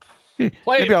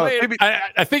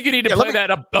 I think you need to play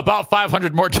that about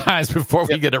 500 more times before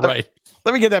we get it right.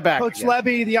 Let me get that back. Coach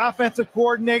Levy, the offensive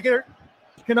coordinator,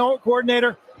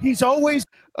 he's always.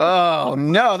 Oh,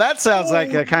 no, that sounds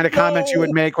like a kind of comment you would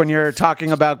make when you're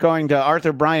talking about going to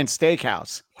Arthur Bryant's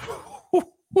Steakhouse.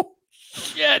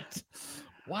 Shit.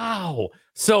 Wow.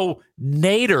 So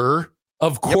Nader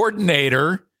of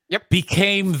coordinator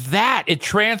became that. It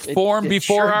transformed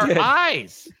before our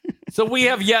eyes. So we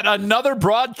have yet another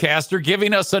broadcaster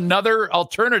giving us another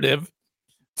alternative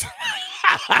for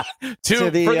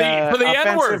the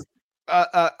N-word.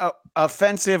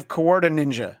 Offensive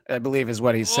Coordininja, I believe is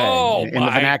what he's saying in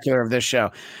the vernacular of this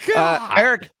show.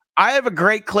 Eric, I have a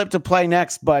great clip to play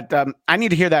next, but I need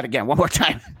to hear that again one more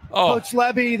time. Coach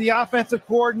Levy, the offensive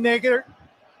coordinator.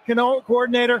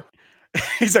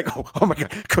 He's like, oh my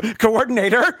God,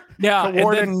 coordinator. Yeah,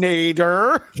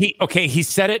 coordinator. He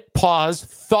said it, paused,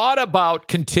 thought about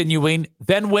continuing,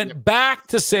 then went back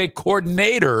to say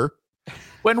coordinator,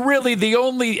 when really the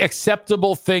only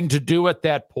acceptable thing to do at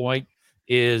that point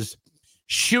is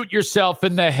shoot yourself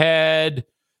in the head,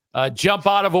 jump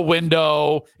out of a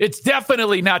window. It's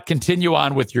definitely not continue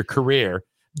on with your career.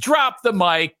 Drop the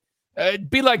mic,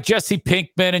 Be like Jesse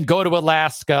Pinkman and go to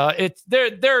Alaska.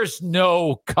 There's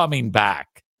no coming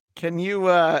back. Can you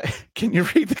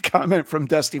read the comment from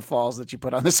Dusty Falls that you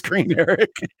put on the screen,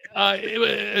 Eric?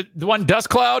 The one Dust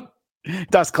Cloud?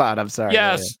 Dust Cloud, I'm sorry.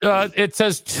 Yes. It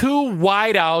says 2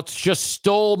 wideouts just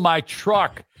stole my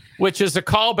truck, which is a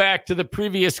callback to the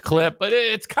previous clip, but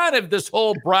it's kind of this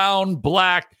whole brown,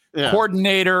 black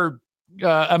coordinator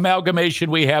amalgamation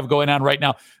we have going on right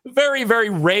now. Very, very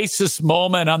racist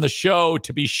moment on the show,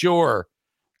 to be sure.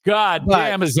 God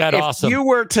damn, is that awesome. If you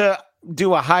were to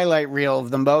do a highlight reel of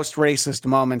the most racist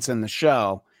moments in the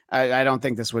show, I don't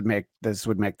think this would make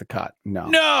the cut.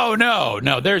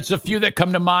 No. There's a few that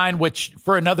come to mind, which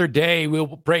for another day we'll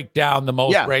break down the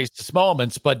most racist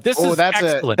moments. But this is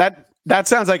excellent. That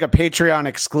sounds like a Patreon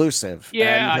exclusive.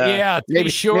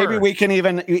 Maybe we can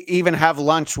even have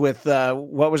lunch with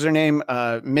what was her name,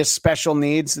 Miss Special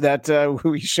Needs that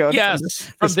we showed. Yes,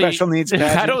 from the Special Needs.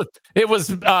 Pageant. It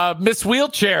was Miss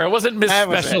Wheelchair. It wasn't Miss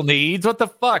Special Needs. What the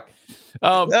fuck?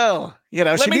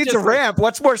 She needs a ramp.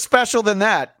 What's more special than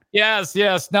that? Yes.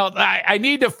 Now, I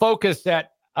need to focus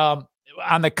on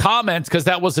the comments because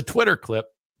that was a Twitter clip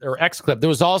or X clip. There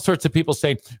was all sorts of people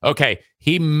saying, okay,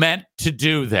 he meant to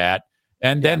do that.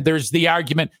 And then there's the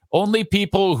argument, only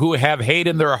people who have hate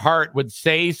in their heart would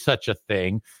say such a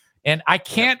thing. And I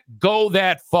can't go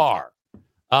that far.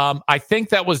 I think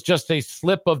that was just a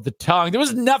slip of the tongue. There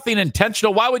was nothing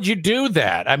intentional. Why would you do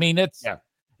that? I mean,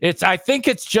 I think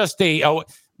it's just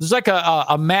there's like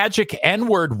a magic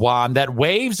N-word wand that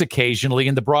waves occasionally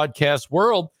in the broadcast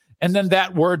world, and then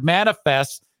that word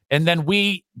manifests, and then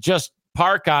we just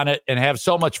park on it and have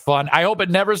so much fun. I hope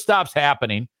it never stops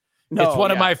happening. It's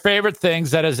one of my favorite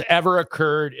things that has ever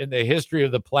occurred in the history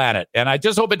of the planet, and I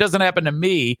just hope it doesn't happen to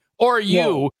me or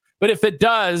you, but if it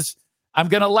does, I'm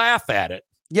going to laugh at it.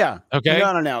 Yeah. Okay.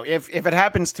 No. If it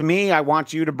happens to me, I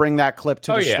want you to bring that clip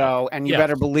to the show, and you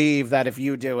better believe that if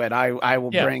you do it, I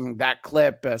will bring that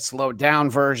clip, a slowed down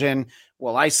version.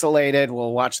 We'll isolate it.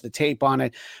 We'll watch the tape on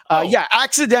it.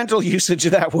 Accidental usage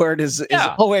of that word is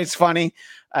always funny,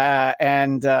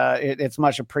 and it's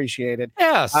much appreciated.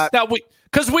 Yes. Now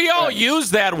because we all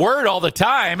use that word all the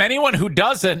time. Anyone who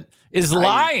doesn't is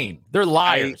lying. They're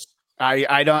liars.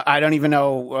 I don't even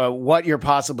know what you're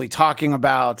possibly talking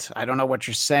about. I don't know what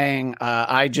you're saying.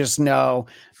 I just know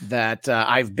that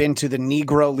I've been to the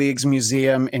Negro Leagues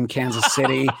Museum in Kansas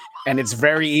City, and it's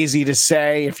very easy to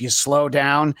say if you slow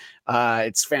down.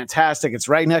 It's fantastic. It's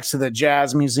right next to the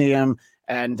Jazz Museum,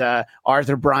 and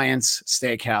Arthur Bryant's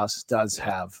Steakhouse does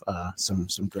have some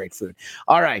great food.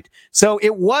 All right, so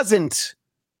it wasn't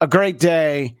a great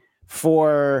day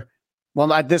for.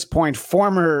 Well, at this point,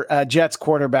 former Jets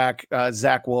quarterback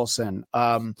Zach Wilson,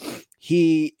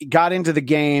 he got into the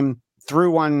game,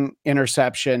 threw one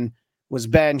interception, was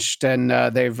benched, and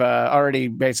they've already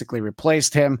basically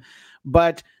replaced him.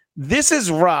 But this is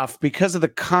rough because of the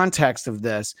context of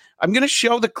this. I'm going to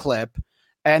show the clip,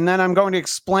 and then I'm going to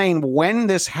explain when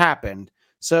this happened.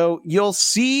 So you'll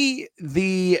see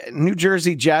the New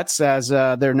Jersey Jets, as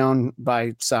they're known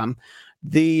by some,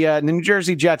 the New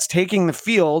Jersey Jets taking the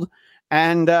field.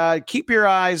 And keep your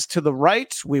eyes to the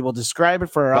right. We will describe it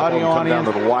for our audio audience.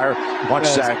 Down to the wire. Watch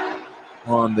Zach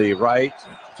on the right,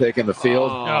 taking the field.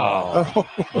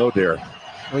 Oh dear.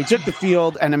 Well, he took the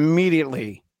field and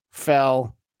immediately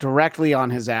fell directly on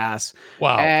his ass.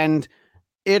 Wow. And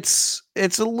it's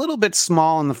a little bit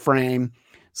small in the frame.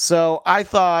 So I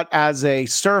thought as a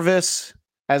service,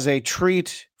 as a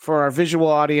treat for our visual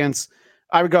audience,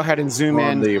 I would go ahead and zoom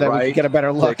in so that we could get a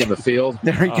better look. Taking the field.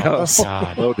 There he goes.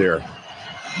 Oh dear.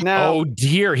 Now, oh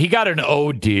dear, he got an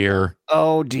oh dear.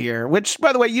 Oh dear, which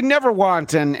by the way, you never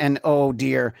want an oh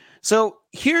dear. So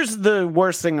here's the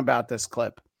worst thing about this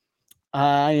clip.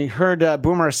 I heard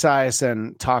Boomer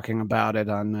Esiason talking about it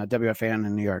on WFAN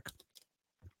in New York.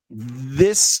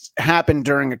 This happened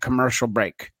during a commercial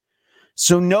break.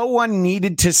 So no one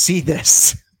needed to see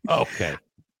this. Okay.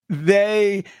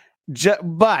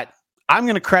 But I'm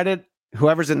going to credit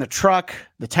whoever's in the truck,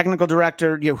 the technical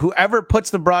director, whoever puts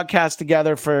the broadcast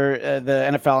together for the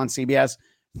NFL and CBS.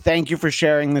 Thank you for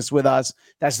sharing this with us.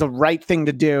 That's the right thing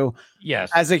to do. Yes.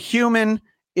 As a human,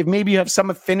 if maybe you have some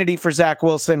affinity for Zach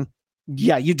Wilson,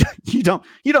 you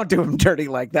don't do him dirty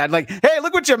like that. Like, hey,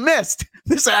 look what you missed.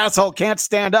 This asshole can't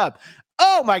stand up.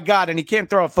 Oh my God. And he can't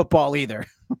throw a football either.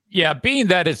 Yeah, being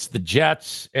that it's the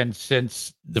Jets, and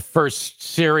since the first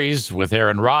series with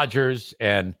Aaron Rodgers,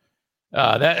 and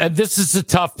this is a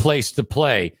tough place to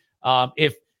play.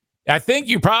 If I think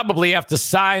you probably have to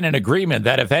sign an agreement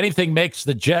that if anything makes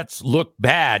the Jets look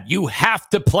bad, you have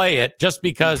to play it, just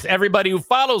because everybody who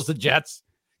follows the Jets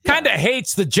kind of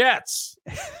hates the Jets.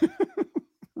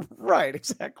 Right,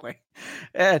 exactly.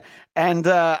 And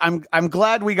I'm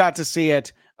glad we got to see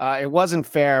it. It wasn't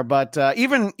fair, but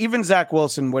even Zach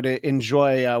Wilson would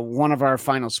enjoy one of our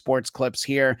final sports clips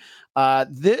here. I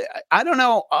don't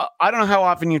know. I don't know how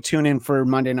often you tune in for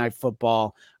Monday Night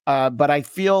Football, but I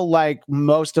feel like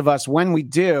most of us, when we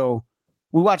do,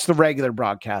 we watch the regular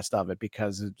broadcast of it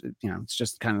because it's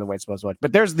just kind of the way it's supposed to watch.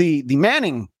 But there's the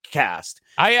Manning cast.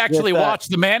 I actually watched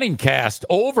the Manning cast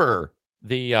over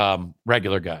the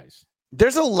regular guys.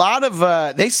 There's a lot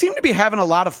of they seem to be having a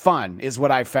lot of fun, is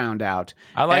what I found out.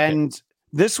 I like it.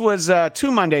 This was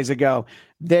 2 Mondays ago.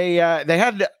 They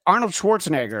had Arnold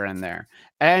Schwarzenegger in there,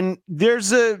 and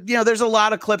there's a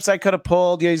lot of clips I could have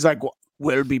pulled. Yeah, he's like,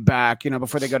 "We'll be back,"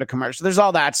 before they go to commercial. There's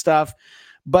all that stuff,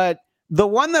 but the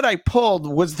one that I pulled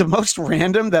was the most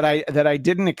random that I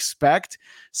didn't expect.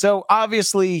 So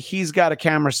obviously he's got a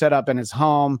camera set up in his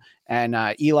home, and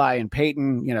Eli and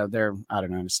Peyton, they're, I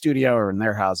don't know, in a studio or in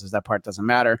their houses. That part doesn't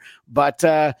matter. But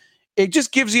it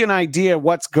just gives you an idea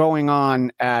what's going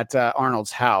on at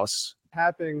Arnold's house.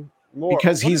 Happening more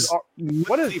because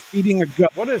what is feeding a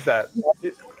goat? What is that?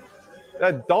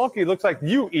 That donkey looks like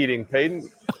you eating,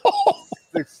 Peyton.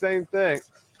 The same thing.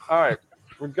 All right.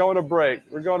 We're going to break.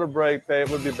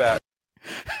 Peyton. We'll be back.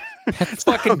 That's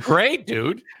fucking great,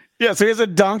 dude. Yeah, so he has a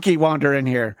donkey wander in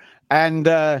here. And,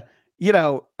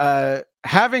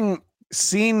 having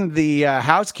seen the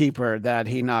housekeeper that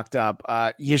he knocked up,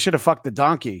 you should have fucked the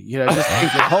donkey. Just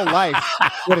think your whole life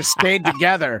would have stayed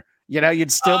together.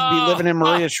 You'd still be living in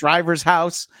Maria Shriver's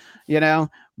house,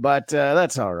 but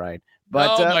that's all right.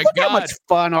 But look how much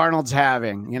fun Arnold's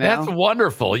having, That's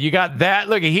wonderful. You got that.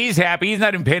 Look, he's happy. He's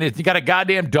not in pain. You got a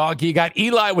goddamn donkey. You got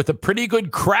Eli with a pretty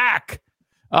good crack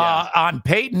on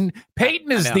Peyton.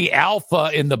 Peyton is the alpha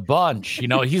in the bunch.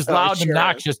 He's loud and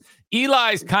obnoxious.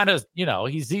 Eli's kind of,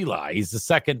 he's Eli. He's the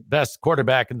second best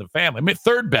quarterback in the family. I mean,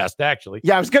 third best, actually.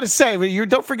 Yeah, I was going to say, you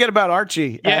don't forget about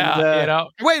Archie. Yeah, and,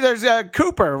 wait, there's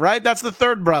Cooper, right? That's the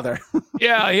third brother.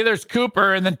 Yeah, there's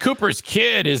Cooper, and then Cooper's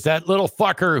kid is that little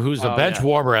fucker who's a bench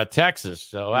warmer at Texas.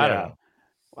 So I don't know.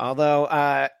 Although,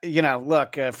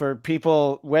 look, for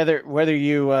people, whether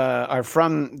you are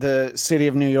from the city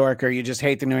of New York or you just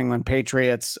hate the New England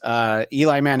Patriots,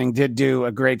 Eli Manning did do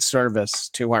a great service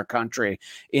to our country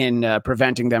in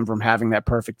preventing them from having that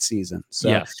perfect season. So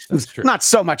yes, it's not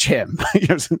so much him.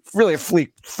 It was really a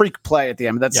freak play at the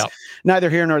end. That's neither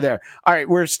here nor there. All right,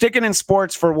 we're sticking in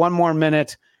sports for one more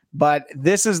minute, but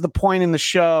this is the point in the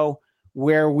show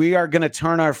where we are going to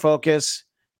turn our focus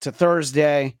to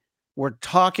Thursday. We're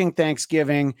talking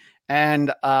Thanksgiving,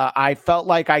 and I felt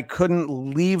like I couldn't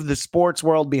leave the sports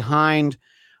world behind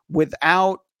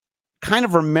without kind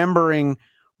of remembering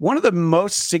one of the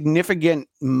most significant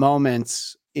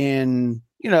moments in,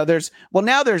 there's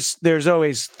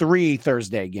always 3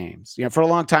 Thursday games. For a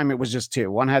long time, it was just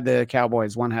 2. One had the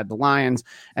Cowboys, one had the Lions,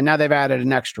 and now they've added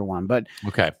an extra one. But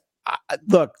okay.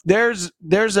 Look, there's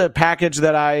a package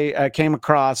that I came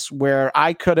across where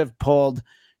I could have pulled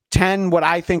 10 what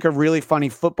I think are really funny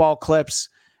football clips.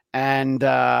 And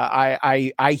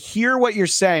I hear what you're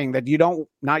saying, that you don't,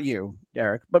 not you,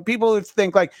 Derek, but people who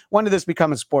think like, when did this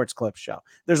become a sports clip show?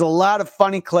 There's a lot of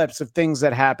funny clips of things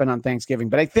that happen on Thanksgiving,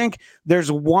 but I think there's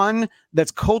one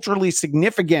that's culturally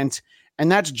significant,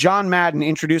 and that's John Madden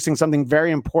introducing something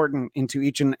very important into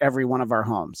each and every one of our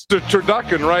homes. The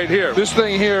turducken right here. This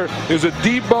thing here is a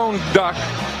deboned duck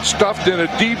stuffed in a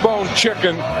deboned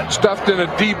chicken stuffed in a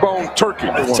deboned turkey.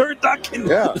 Turducken.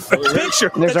 Yeah.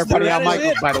 Picture. There's our buddy Al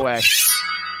Michaels, by the way.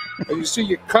 And you see,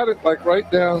 you cut it like right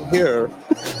down here.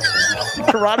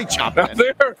 Karate chop. Now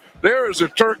there is a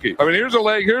turkey. I mean, here's a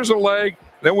leg.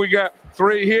 Then we got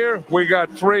 3 here. We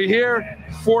got 3 here.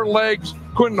 4 legs.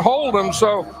 Couldn't hold them,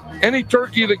 so any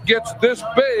turkey that gets this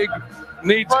big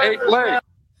needs 8 legs.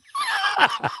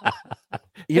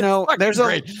 Go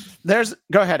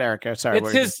ahead, Erica. Sorry.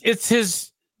 It's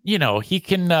his, he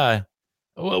can,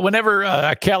 whenever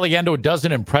Caliendo does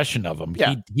an impression of him,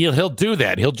 he'll do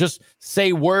that. He'll just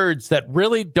say words that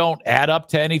really don't add up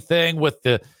to anything with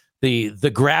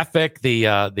the graphic, the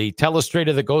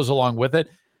telestrator that goes along with it.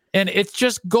 And it's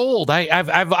just gold.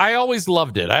 I always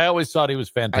loved it. I always thought he was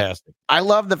fantastic. I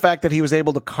love the fact that he was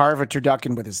able to carve a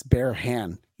turducken with his bare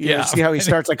hand. You see how he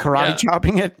starts like karate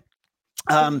chopping it?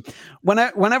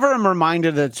 Whenever I'm reminded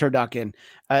of the turducken,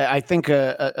 I think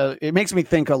it makes me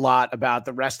think a lot about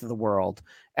the rest of the world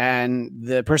and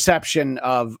the perception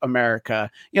of America.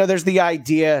 There's the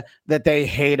idea that they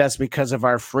hate us because of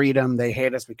our freedom. They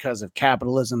hate us because of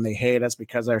capitalism. They hate us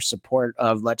because of our support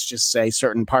of, let's just say,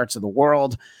 certain parts of the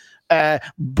world.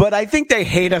 But I think they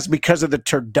hate us because of the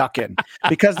turducken,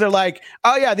 because they're like,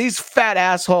 oh yeah, these fat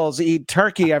assholes eat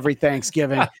turkey every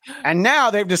Thanksgiving. And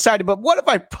now they've decided, but what if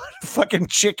I put a fucking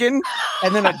chicken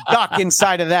and then a duck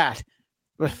inside of that?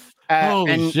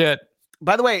 Holy shit.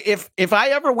 By the way, if I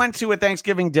ever went to a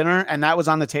Thanksgiving dinner and that was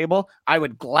on the table, I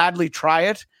would gladly try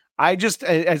it. I just,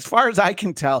 as far as I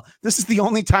can tell, this is the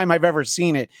only time I've ever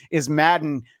seen it is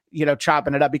Madden,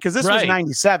 chopping it up, because this was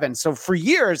 97. So for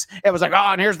years it was like,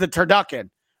 oh, and here's the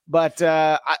turducken. But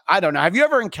I don't know. Have you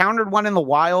ever encountered one in the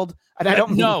wild? And I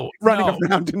don't know running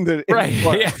around in the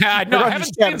Yeah, no, I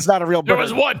haven't seen, it's not a real bird.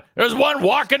 There was one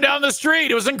walking down the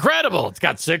street. It was incredible. It's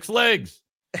got 6 legs.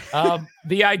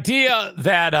 The idea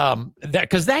that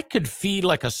because that could feed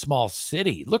like a small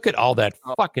city. Look at all that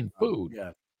fucking food.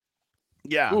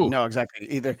 Yeah, no,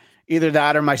 exactly. Either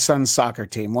that or my son's soccer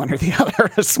team, one or the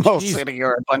other, a small city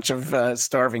or a bunch of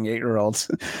starving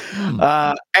 8-year-olds.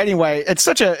 Anyway, it's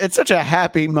such a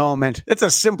happy moment. It's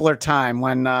a simpler time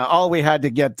when all we had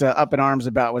to get up in arms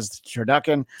about was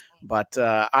turducken. But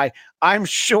I'm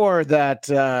sure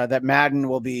that Madden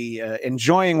will be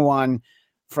enjoying one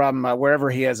from wherever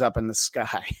he is up in the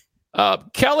sky.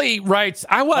 Kelly writes,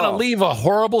 I want to leave a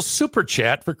horrible super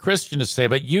chat for Christian to say,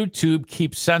 but YouTube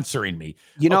keeps censoring me.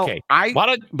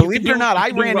 I believe it or not, I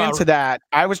ran into that.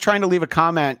 I was trying to leave a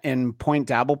comment in Point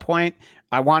Dabble Point.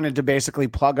 I wanted to basically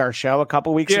plug our show a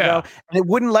couple weeks ago, and it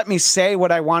wouldn't let me say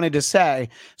what I wanted to say.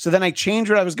 So then I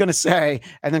changed what I was going to say,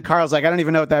 and then Carl's like, I don't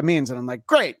even know what that means. And I'm like,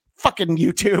 great, fucking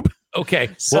YouTube. Okay,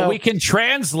 well, we can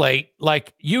translate.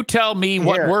 Like, you tell me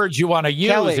what words you want to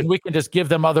use, Kelly, and we can just give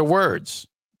them other words.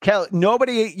 Kelly,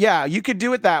 you could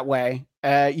do it that way.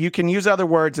 You can use other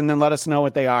words and then let us know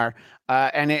what they are.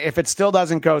 And if it still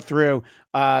doesn't go through,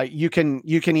 you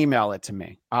can email it to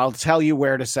me. I'll tell you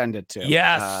where to send it to.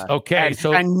 Yes. Okay.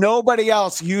 And nobody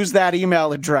else use that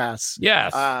email address.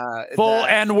 Yes. Full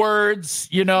N words,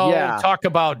 talk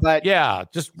about,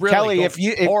 just really. Kelly, if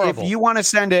you want to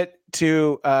send it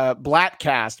to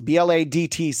Bladtcast,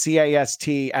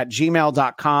 BLADTCAST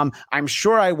 @gmail.com. I'm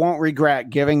sure I won't regret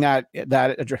giving that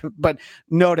address. But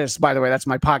notice, by the way, that's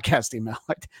my podcast email.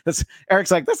 Eric's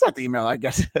like, that's not the email I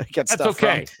get that's stuff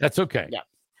okay. from. That's okay. Yeah,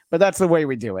 but that's the way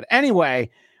we do it. Anyway,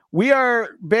 we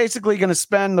are basically going to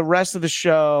spend the rest of the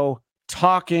show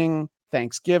talking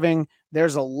Thanksgiving.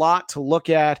 There's a lot to look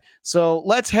at. So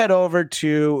let's head over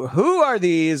to who are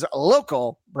these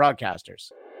local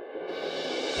broadcasters?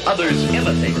 Others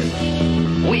imitate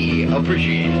it. We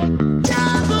appreciate it.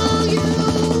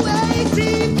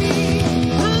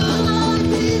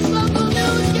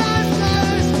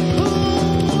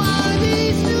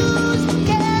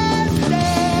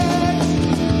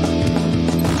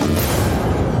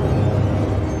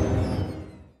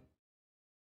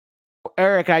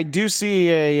 Eric, I do see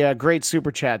a great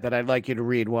super chat that I'd like you to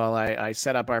read while I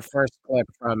set up our first clip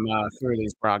from Who Are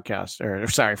These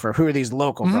Broadcasters? For Who Are These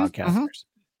Local Broadcasters?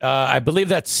 I believe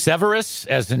that's Severus,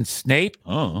 as in Snape.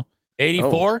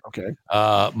 84. Okay.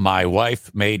 My wife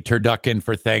made turducken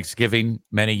for Thanksgiving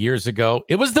many years ago.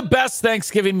 It was the best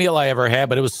Thanksgiving meal I ever had,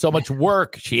 but it was so much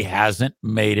work. She hasn't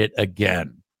made it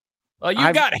again.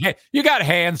 You got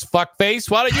hands, fuckface.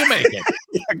 Why don't you make it?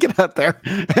 Yeah, get out there.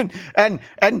 And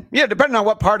yeah, depending on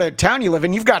what part of town you live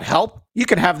in, you've got help. You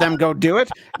can have them go do it.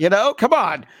 Come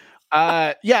on.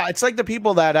 Yeah, it's like the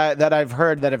people that I've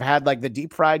heard that have had like the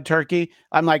deep fried turkey.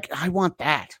 I'm like, I want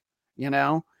that.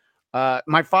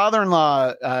 My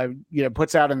father-in-law,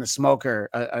 puts out in the smoker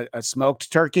a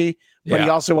smoked turkey, but he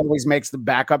also always makes the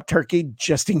backup turkey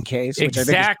just in case. Which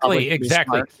Exactly.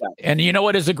 And you know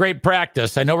what is a great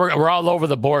practice? I know we're all over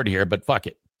the board here, but fuck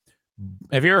it.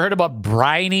 Have you ever heard about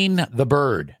brining the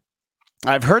bird?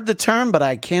 I've heard the term, but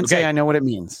I can't say I know what it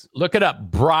means. Look it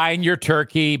up. Brine your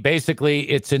turkey. Basically,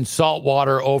 it's in salt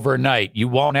water overnight. You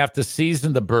won't have to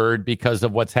season the bird because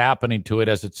of what's happening to it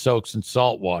as it soaks in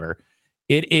salt water.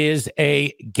 It is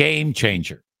a game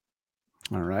changer.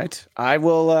 All right. I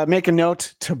will make a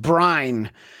note to brine.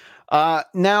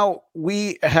 Now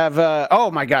we have,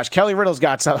 oh my gosh, Kelly Riddle's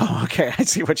got some. Oh, okay. I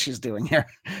see what she's doing here.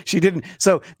 She didn't.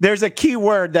 So there's a key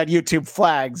word that YouTube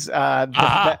flags. All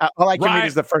I can read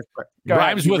is the first part.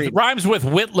 Rhymes with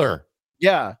Whitler.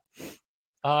 Yeah.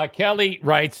 Kelly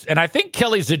writes, and I think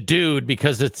Kelly's a dude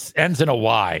because it ends in a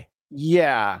Y.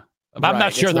 Yeah. I'm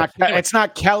not sure. It's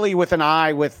not Kelly with an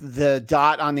I with the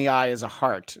dot on the I as a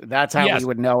heart. That's how we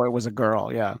would know it was a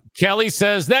girl. Yeah. Kelly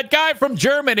says, that guy from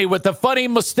Germany with the funny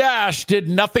mustache did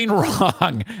nothing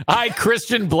wrong. I,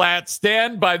 Christian Blatt,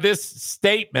 stand by this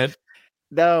statement.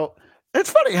 No, It's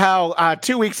funny how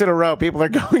 2 weeks in a row people are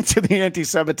going to the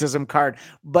anti-Semitism card,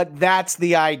 but that's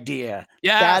the idea.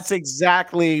 Yes. That's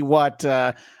exactly what.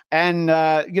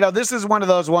 This is one of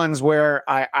those ones where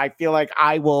I feel like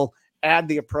I will add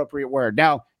the appropriate word.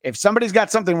 Now, if somebody's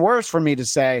got something worse for me to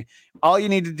say, all you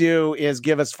need to do is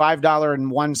give us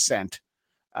 $5.01.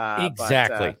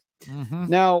 Exactly.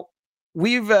 Now,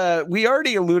 we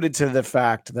already alluded to the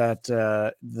fact that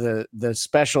the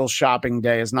special shopping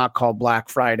day is not called Black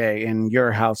Friday in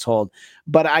your household,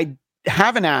 but I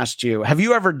haven't asked you, have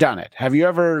you ever done it? Have you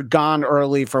ever gone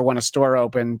early for when a store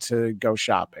opened to go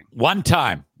shopping? One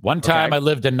time I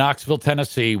lived in Knoxville,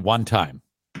 Tennessee. One time.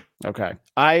 Okay.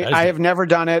 I have never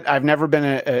done it. I've never been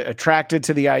attracted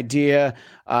to the idea.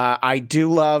 I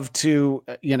do love to,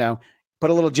 put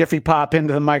a little Jiffy Pop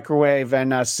into the microwave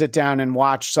and sit down and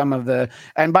watch some of the.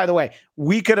 And by the way,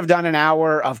 we could have done an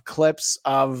hour of clips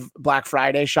of Black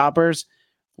Friday shoppers.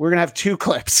 We're going to have 2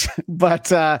 clips,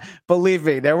 but believe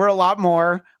me, there were a lot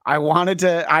more.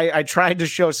 I tried to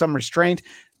show some restraint.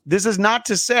 This is not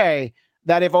to say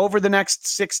that if over the next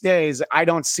 6 days, I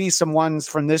don't see some ones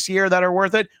from this year that are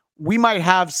worth it, we might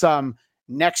have some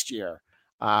next year.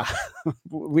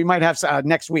 We might have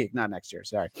next week, not next year.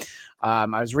 Sorry. I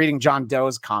was reading John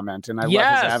Doe's comment, and I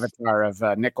love his avatar of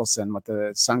Nicholson with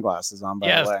the sunglasses on,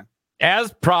 by the way.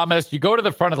 As promised, you go to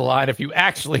the front of the line if you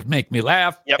actually make me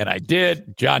laugh. Yep. And I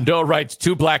did. John Doe writes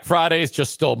 2 Black Fridays,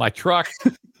 just stole my truck.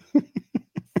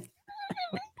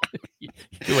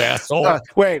 You asshole.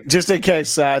 Wait, just in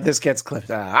case this gets clipped.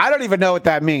 I don't even know what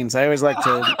that means. I always like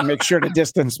to make sure to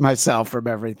distance myself from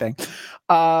everything.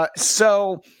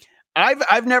 So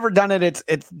I've never done it.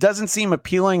 It doesn't seem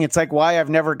appealing. It's like why I've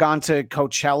never gone to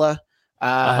Coachella.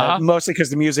 Mostly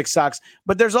because the music sucks.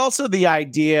 But there's also the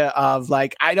idea of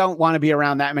like, I don't want to be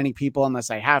around that many people unless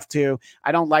I have to.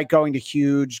 I don't like going to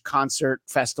huge concert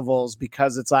festivals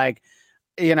because it's like,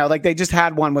 like they just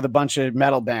had one with a bunch of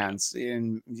metal bands,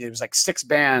 and it was like 6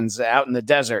 bands out in the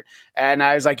desert. And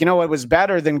I was like, what was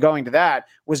better than going to that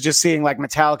was just seeing like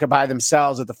Metallica by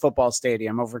themselves at the football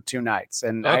stadium over 2 nights.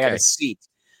 And I had a seat.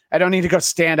 I don't need to go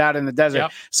stand out in the desert.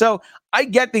 Yep. So I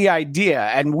get the idea,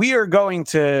 and we are going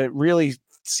to really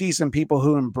see some people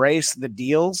who embrace the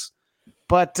deals.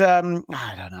 But I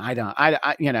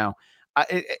don't know.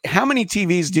 How many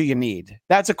TVs do you need?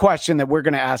 That's a question that we're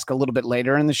going to ask a little bit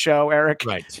later in the show, Eric.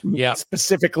 Right. Yeah.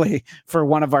 Specifically for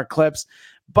one of our clips.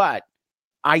 But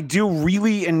I do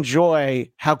really enjoy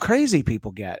how crazy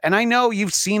people get. And I know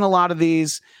you've seen a lot of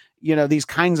these, these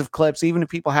kinds of clips, even if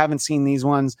people haven't seen these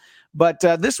ones. But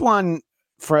this one,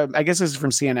 I guess this is from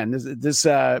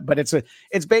CNN. But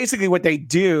it's basically what they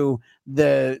do.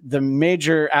 The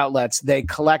major outlets, they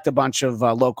collect a bunch of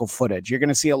local footage. You're going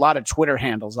to see a lot of Twitter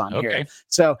handles on here.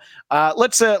 So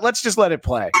let's just let it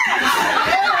play.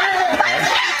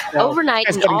 Overnight,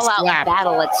 an all-out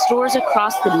battle at stores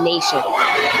across the nation.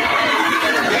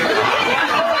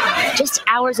 Just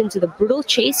hours into the brutal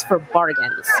chase for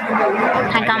bargains.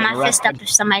 I got my fist up if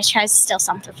somebody tries to steal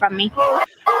something from me.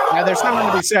 Now, there's something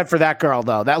to be said for that girl,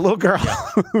 though. That little girl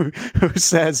who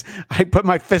says, I put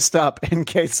my fist up in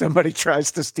case somebody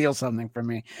tries to steal something from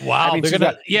me. Wow.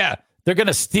 They're going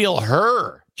to steal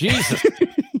her. Jesus.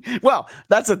 Well,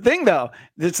 that's the thing, though.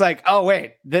 It's like, oh,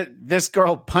 wait, this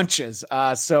girl punches.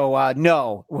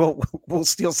 No, we'll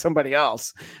steal somebody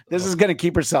else. This is going to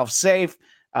keep herself safe.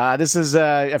 This is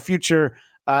a future.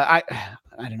 I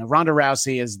don't know. Ronda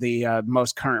Rousey is the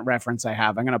most current reference I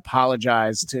have. I'm going to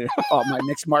apologize to all my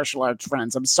mixed martial arts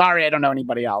friends. I'm sorry I don't know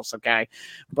anybody else. Okay.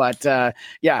 But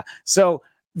yeah. So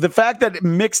the fact that it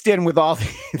mixed in with all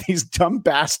these dumb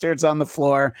bastards on the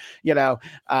floor,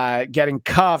 getting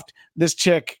cuffed, this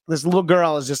little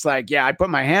girl is just like, yeah, I put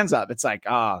my hands up. It's like,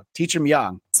 teach them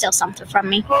young. Steal something from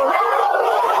me.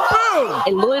 Boom!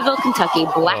 In Louisville, Kentucky,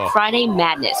 Black Friday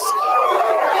madness.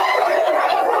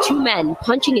 2 men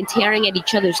punching and tearing at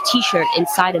each other's t-shirt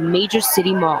inside a major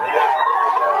city mall.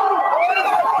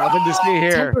 Nothing to see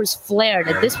here. Tempers flared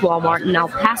at this Walmart in El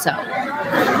Paso.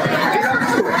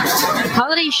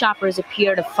 Holiday shoppers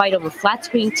appear to fight over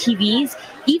flat-screen TVs,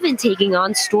 even taking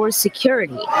on store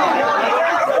security.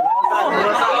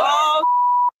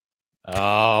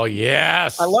 Oh,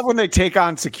 yes. I love when they take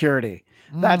on security.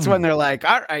 That's when they're like,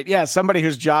 all right, yeah, somebody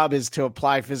whose job is to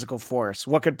apply physical force.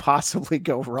 What could possibly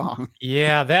go wrong?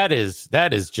 Yeah, that is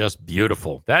just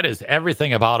beautiful. That is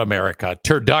everything about America.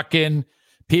 Turducken,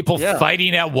 people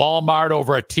fighting at Walmart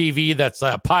over a TV that's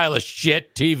a pile of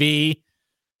shit TV.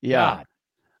 Yeah.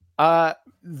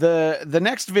 The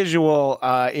next visual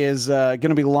is going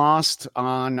to be lost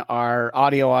on our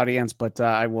audio audience, but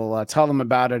I will tell them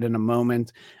about it in a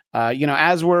moment.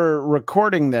 As we're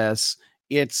recording this,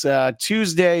 It's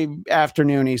Tuesday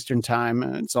afternoon Eastern time.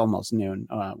 It's almost noon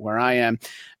where I am.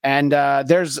 And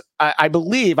I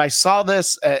believe I saw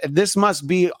this. This must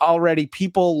be already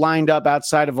people lined up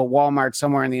outside of a Walmart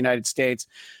somewhere in the United States.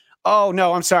 Oh,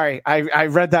 no, I'm sorry. I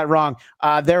read that wrong.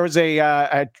 There was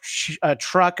a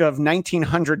truck of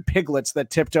 1,900 piglets that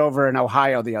tipped over in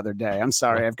Ohio the other day. I'm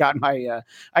sorry. I've got my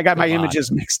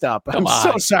images mixed up. I'm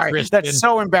so sorry. Christian. That's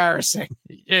so embarrassing.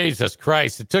 Jesus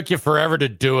Christ. It took you forever to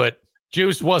do it.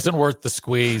 Juice wasn't worth the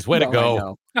squeeze. Way to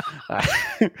go.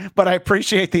 But I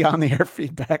appreciate the on-the-air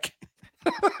feedback.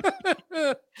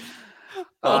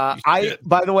 By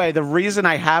the way, the reason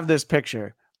I have this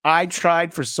picture, I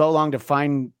tried for so long to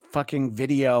find fucking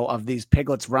video of these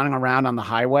piglets running around on the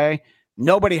highway.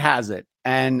 Nobody has it.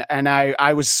 And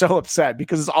I was so upset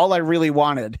because all I really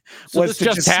wanted was to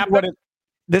just happen.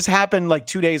 This happened like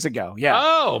 2 days ago. Yeah.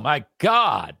 Oh my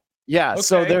God. Yeah. Okay.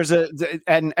 So there's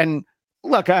and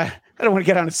look, I don't want to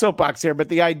get on a soapbox here, but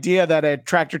the idea that a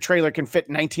tractor trailer can fit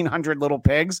 1,900 little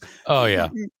pigs. Oh yeah.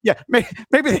 Yeah.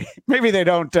 Maybe they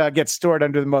don't get stored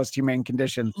under the most humane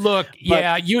conditions. Look,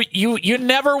 you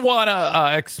never want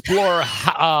to explore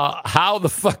how the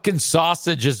fucking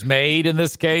sausage is made in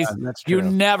this case. Yeah, that's true. You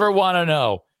never want to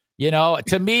know. You know,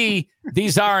 to me,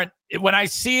 these aren't. When I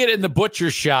see it in the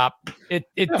butcher shop,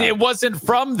 it wasn't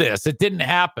from this. It didn't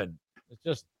happen. It's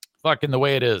just fucking the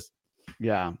way it is.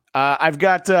 Yeah. I've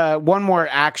got one more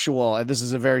actual. This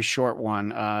is a very short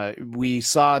one. We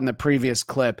saw in the previous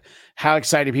clip how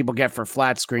excited people get for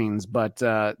flat screens, but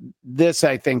this,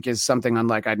 I think, is something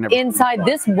unlike I'd never. Inside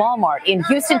this Walmart in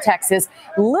Houston, Texas,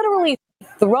 literally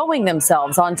throwing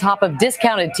themselves on top of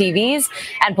discounted TVs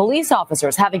and police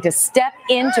officers having to step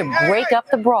in to break up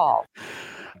the brawl.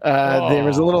 There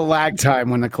was a little lag time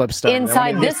when the clip started.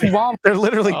 Inside this Walmart, they're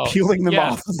literally peeling them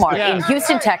off. In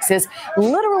Houston, Texas,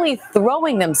 literally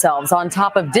throwing themselves on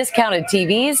top of discounted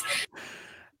TVs.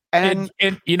 And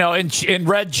in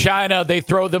Red China, they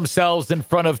throw themselves in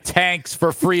front of tanks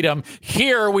for freedom.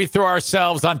 Here, we throw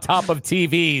ourselves on top of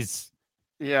TVs.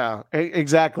 Yeah,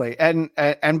 exactly. And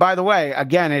by the way,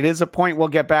 again, it is a point we'll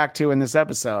get back to in this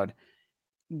episode.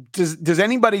 Does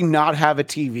anybody not have a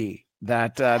TV?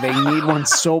 That they need one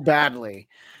so badly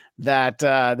that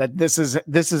this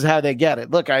is how they get it.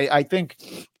 Look, I think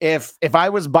if I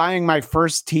was buying my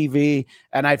first TV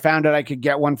and I found out I could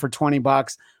get one for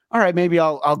 $20, all right, maybe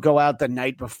I'll go out the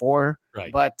night before.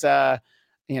 Right. But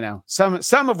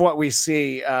some of what we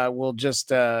see will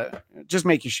just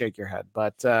make you shake your head.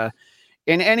 But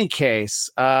in any case,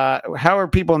 how are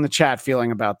people in the chat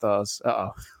feeling about those?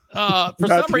 For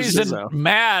some reason,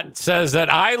 Matt says that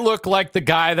I look like the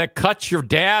guy that cuts your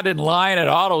dad in line at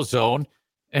AutoZone,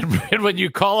 and when you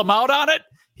call him out on it,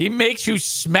 he makes you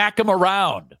smack him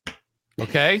around.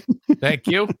 Okay, thank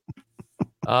you.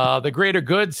 The Greater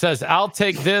Good says, I'll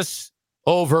take this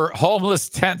over homeless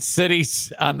tent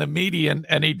cities on the median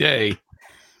any day.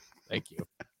 Thank you.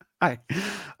 I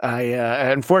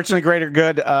unfortunately, Greater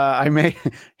Good,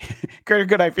 Greater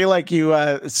Good, I feel like you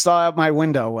saw out my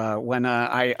window when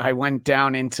I went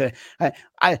down into,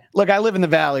 I live in the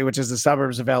Valley, which is the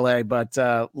suburbs of LA, but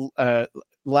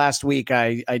last week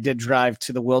I did drive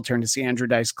to the Wiltern to see Andrew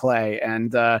Dice Clay,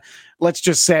 and let's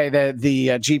just say that the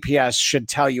GPS should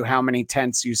tell you how many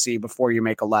tents you see before you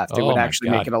make a left. It would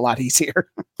actually make it a lot easier.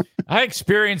 I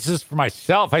experienced this for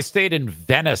myself. I stayed in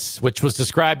Venice, which was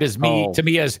described to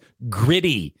me as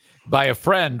gritty by a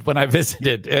friend when I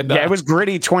visited. And it was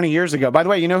gritty 20 years ago. By the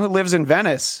way, you know who lives in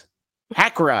Venice?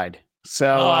 Hack Ride. So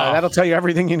that'll tell you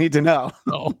everything you need to know.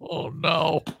 Oh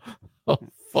no. Oh,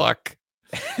 fuck.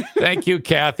 Thank you,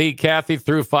 Kathy. Kathy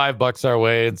threw $5 our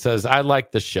way and says, I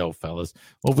like the show, fellas.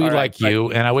 Well, we like you,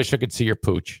 and I wish I could see your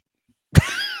pooch.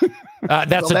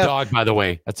 That's a dog, by the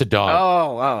way. That's a dog.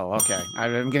 Oh, okay.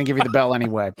 I'm going to give you the bell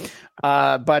anyway.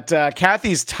 But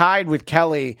Kathy's tied with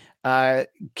Kelly.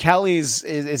 Kelly's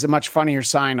is a much funnier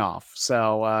sign off.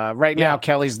 So right now,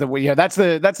 Kelly's that's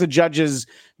the judge's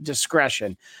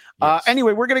discretion. Yes.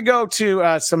 Anyway, we're going to go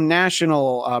to some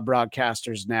national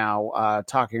broadcasters now,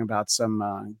 talking about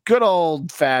some good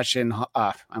old fashioned.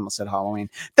 I almost said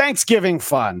Halloween, Thanksgiving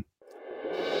fun.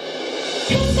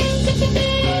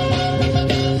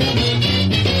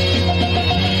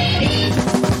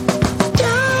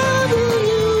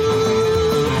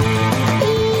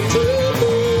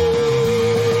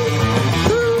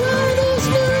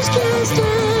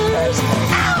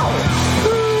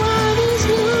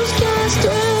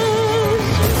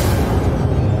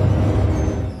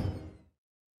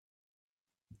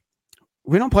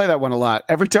 We don't play that one a lot.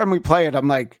 Every time we play it, I'm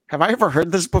like, have I ever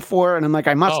heard this before? And I'm like,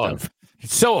 I must have.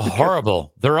 It's so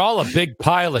horrible. They're all a big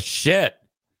pile of shit.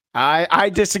 I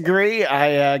disagree.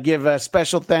 I give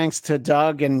special thanks to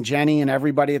Doug and Jenny and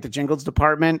everybody at the Jingles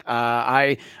department.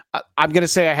 I'm going to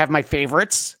say I have my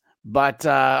favorites, but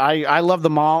I love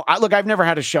them all. Look, I've never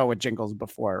had a show with Jingles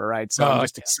before, right? So I'm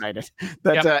just excited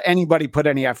that anybody put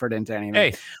any effort into anything.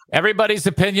 Hey, everybody's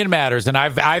opinion matters, and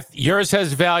yours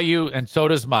has value, and so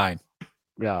does mine.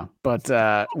 Yeah, but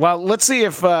well, let's see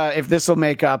if this will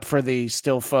make up for the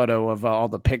still photo of all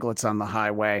the piglets on the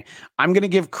highway. I'm going to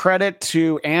give credit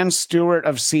to Ann Stewart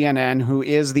of CNN, who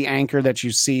is the anchor that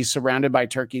you see surrounded by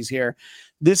turkeys here.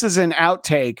 This is an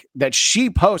outtake that she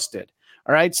posted.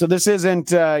 All right, so this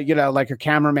isn't like her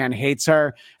cameraman hates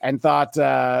her and thought,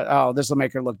 oh, this will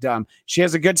make her look dumb. She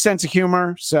has a good sense of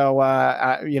humor, so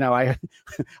I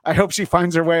hope she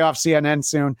finds her way off CNN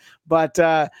soon. But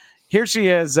here she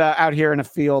is out here in a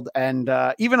field, and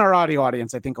even our audio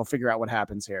audience, I think, will figure out what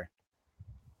happens here.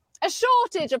 A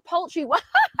shortage of poultry.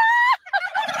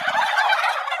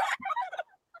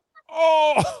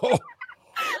 Oh! That one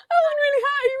really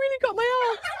hurt. You really got my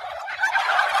arm.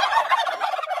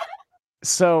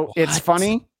 So it's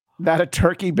funny that a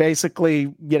turkey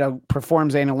basically,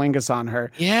 performs analingus on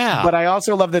her. Yeah. But I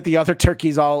also love that the other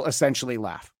turkeys all essentially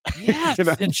laugh. Yes.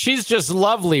 And she's just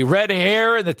lovely. Red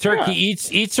hair, and the turkey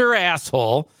eats her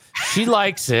asshole. She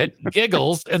likes it,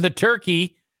 giggles, and the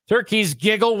turkeys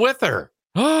giggle with her.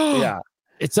 Yeah.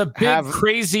 It's a big,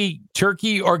 crazy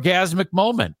turkey orgasmic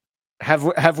moment.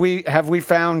 Have we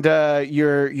found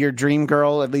your dream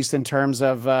girl, at least in terms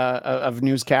of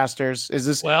newscasters? Is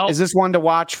this one to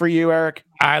watch for you, Eric?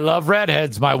 I love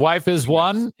redheads. My wife is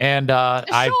one, and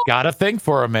I've got a thing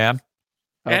for her, man.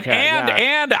 Okay,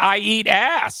 and I eat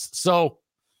ass, so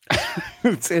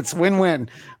it's win-win.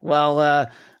 Well,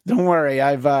 don't worry.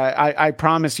 I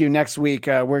promise you next week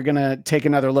we're gonna take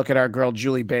another look at our girl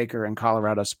Julie Baker in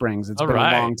Colorado Springs. It's been a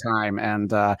long time, and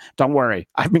don't worry,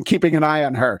 I've been keeping an eye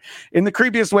on her in the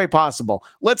creepiest way possible.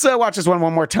 Let's watch this one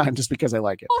more time, just because I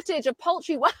like it. Shortage of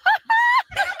poultry.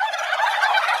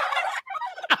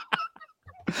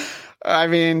 I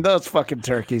mean, those fucking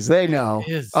turkeys, they know.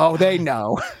 They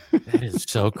know. That is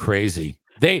so crazy.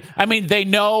 They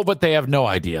know, but they have no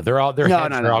idea. They're all going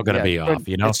to be off.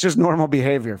 It's just normal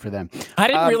behavior for them. I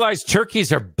didn't realize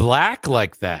turkeys are black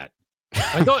like that.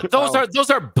 Those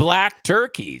are black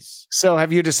turkeys. So,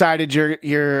 have you decided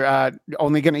you're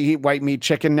only going to eat white meat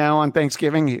chicken now on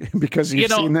Thanksgiving because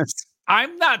you've seen this?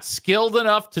 I'm not skilled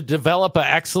enough to develop an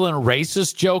excellent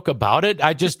racist joke about it.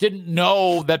 I just didn't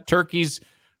know that turkeys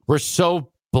were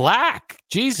so black.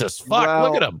 Jesus, fuck!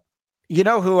 Look at them. You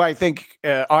know who I think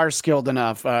are skilled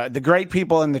enough? The great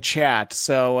people in the chat.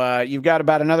 So you've got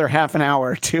about another half an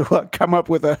hour to come up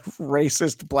with a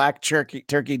racist black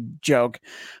turkey joke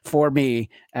for me.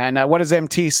 And what does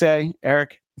MT say,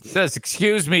 Eric? It says,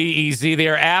 excuse me, Easy.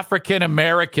 They're African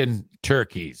American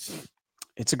turkeys.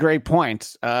 It's a great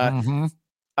point.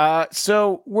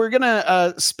 So we're going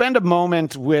to spend a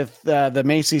moment with the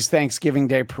Macy's Thanksgiving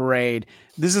Day Parade.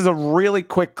 This is a really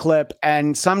quick clip,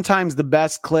 and sometimes the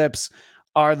best clips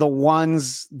are the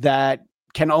ones that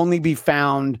can only be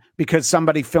found because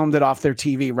somebody filmed it off their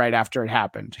TV right after it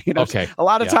happened. Okay. A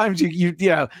lot of times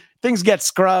you things get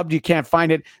scrubbed, you can't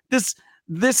find it. This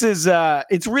is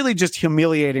it's really just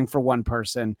humiliating for one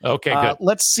person. Okay, good.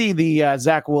 Let's see the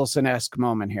Zach Wilson-esque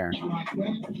moment here.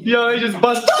 Yo, he just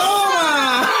busted.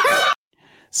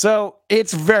 So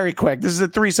it's very quick. This is a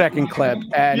 3-second clip,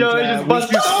 and Yo, he just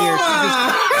busted. She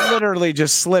just literally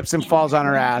just slips and falls on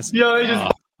her ass. Yo, he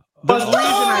just the reason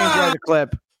I enjoy the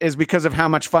clip is because of how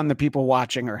much fun the people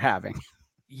watching are having.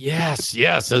 Yes.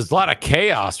 There's a lot of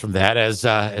chaos from that as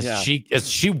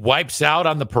she wipes out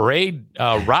on the parade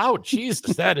route.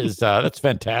 Jesus, that's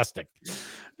fantastic.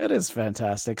 It is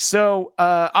fantastic. So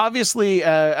obviously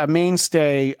a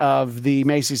mainstay of the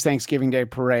Macy's Thanksgiving Day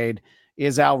Parade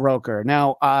is Al Roker.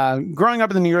 Now, growing up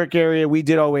in the New York area, we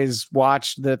did always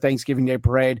watch the Thanksgiving Day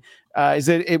Parade. Was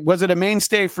it a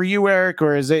mainstay for you, Eric,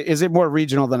 or is it more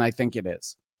regional than I think it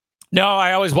is? No,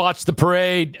 I always watched the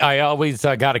parade. I always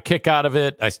got a kick out of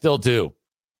it. I still do.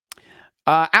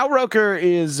 Al Roker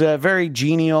is very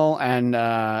genial and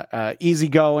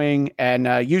easygoing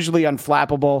and usually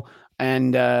unflappable.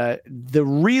 And the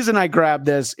reason I grabbed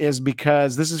this is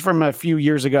because this is from a few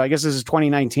years ago. I guess this is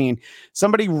 2019.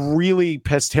 Somebody really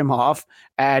pissed him off,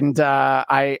 and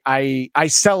I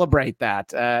celebrate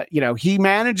that. He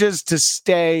manages to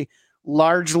stay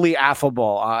largely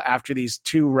affable after these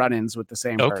 2 run-ins with the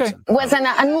same person. Was an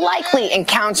unlikely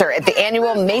encounter at the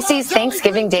annual Macy's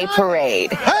Thanksgiving Day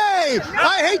Parade. Hey,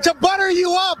 I hate to butter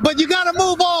you up, but you got to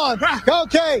move on.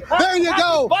 Okay, there you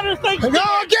go. Go,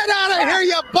 get out of here,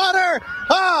 you butter.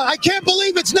 I can't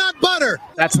believe it's not butter.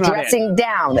 That's not Dressing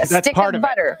down a stick of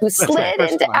butter who slid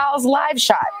into Al's live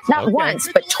shot. Not once,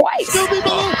 but twice. Buttering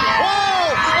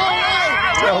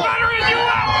you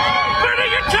up!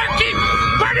 Burning your turkey!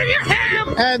 Burning your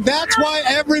ham! And that's why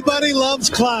everybody loves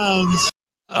clowns.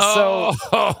 So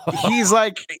he's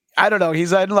like, I don't know,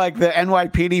 he's on like the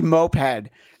NYPD moped,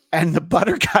 and the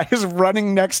butter guy is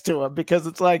running next to him because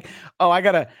it's like, oh, I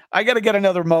gotta get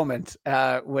another moment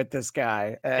with this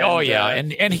guy.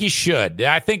 And, and he should.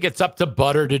 I think it's up to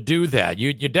Butter to do that.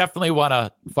 You definitely want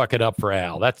to fuck it up for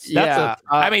Al.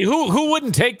 I mean, who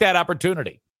wouldn't take that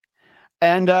opportunity?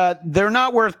 And they're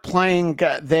not worth playing.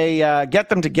 They get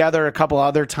them together a couple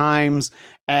other times,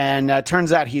 and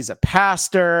turns out he's a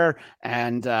pastor,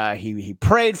 and he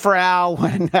prayed for Al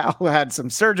when Al had some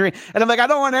surgery. And I'm like, I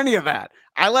don't want any of that.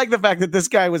 I like the fact that this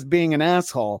guy was being an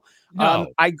asshole. No.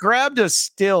 I grabbed a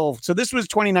still. So this was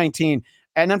 2019.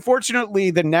 And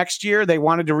unfortunately, the next year, they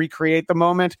wanted to recreate the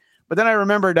moment. But then I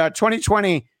remembered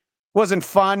 2020 wasn't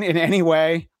fun in any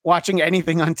way, watching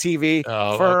anything on TV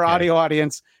for our audio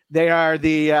audience. They are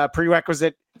the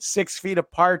prerequisite 6 feet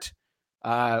apart,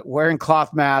 wearing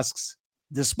cloth masks,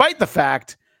 despite the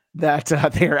fact that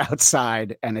they're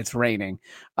outside and it's raining.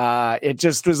 It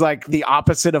just was like the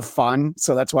opposite of fun.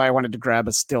 So that's why I wanted to grab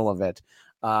a still of it.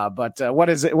 But what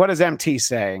is MT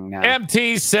saying now?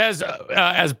 MT says,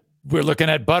 as we're looking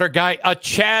at Butter Guy, a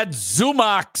Chad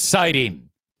Zumach sighting.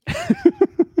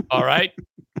 All right.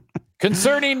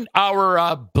 Concerning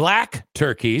our black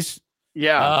turkeys.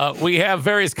 Yeah. We have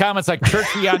various comments like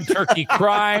turkey on turkey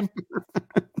crime.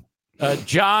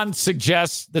 John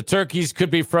suggests the turkeys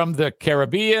could be from the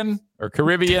Caribbean.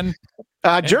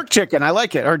 Jerk chicken. I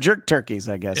like it. Or jerk turkeys,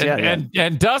 I guess.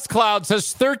 And Dust Cloud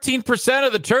says 13%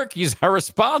 of the turkeys are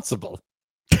responsible.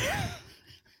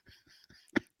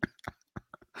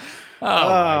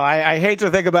 I hate to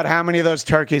think about how many of those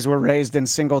turkeys were raised in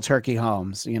single turkey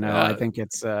homes. You know, I think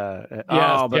it's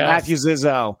Matthew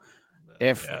Zizzo.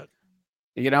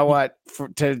 You know what?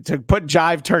 To put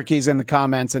jive turkeys in the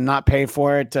comments and not pay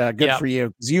for it, good for you,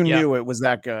 because you knew it was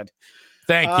that good.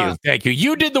 Thank you.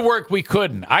 You did the work we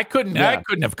couldn't. I couldn't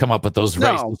have come up with those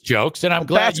racist jokes, and I'm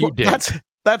glad you did.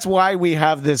 That's why we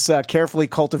have this carefully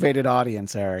cultivated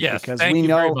audience, Eric. Yes, because thank we you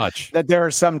know very much. that there are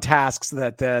some tasks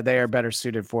that they are better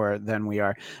suited for than we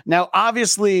are. Now,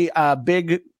 obviously, a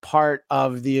big part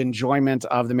of the enjoyment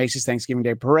of the Macy's Thanksgiving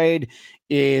Day Parade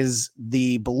is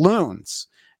the balloons.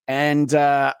 And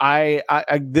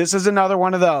this is another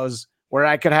one of those where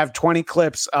I could have 20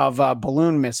 clips of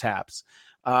balloon mishaps.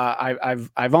 I'm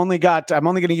only going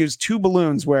to use 2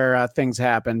 balloons where things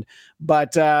happened,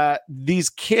 but these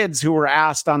kids who were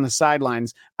asked on the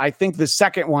sidelines, I think the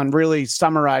second one really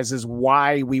summarizes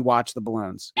why we watch the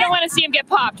balloons. You don't want to see him get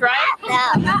popped, right?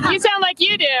 No. You sound like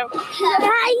you do. Yes,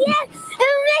 it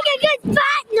would make a good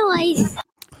fart noise.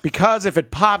 Because if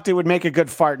it popped, it would make a good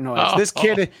fart noise. This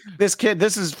kid,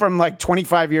 this is from like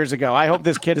 25 years ago. I hope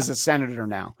this kid is a senator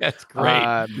now. That's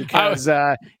great. Because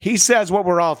he says what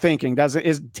we're all thinking, doesn't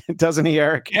he,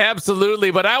 Eric?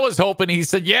 Absolutely. But I was hoping he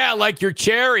said, yeah, like your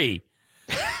cherry.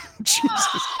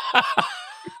 Jesus.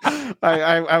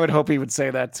 I would hope he would say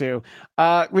that too.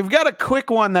 We've got a quick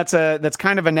one that's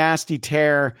kind of a nasty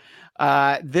tear.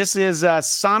 This is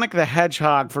Sonic the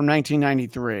Hedgehog from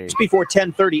 1993. Just before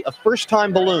 10:30, a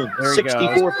first-time balloon,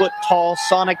 64-foot tall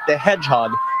Sonic the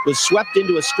Hedgehog, was swept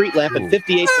into a street lamp at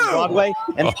 58th and Broadway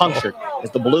and punctured.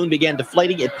 As the balloon began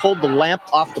deflating, it pulled the lamp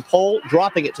off the pole,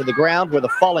 dropping it to the ground where the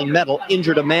falling metal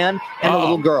injured a man and a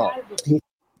little girl. You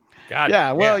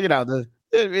know,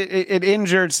 it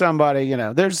injured somebody. You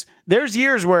know, there's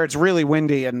years where it's really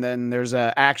windy and then there's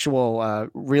actual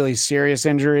really serious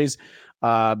injuries.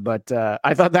 But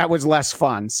I thought that was less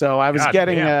fun. So I was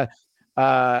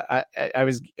I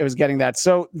was getting that.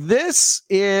 So this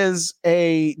is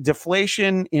a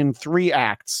deflation in 3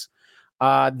 acts.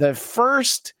 The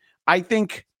first, I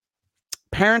think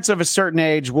parents of a certain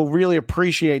age will really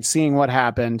appreciate seeing what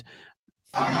happened.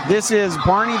 This is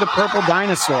Barney the Purple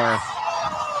Dinosaur.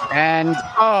 And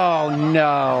oh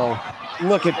no,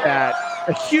 look at that.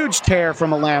 A huge tear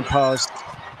from a lamppost.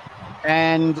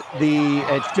 And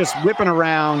it's just whipping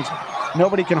around.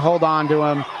 Nobody can hold on to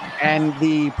him. And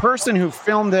the person who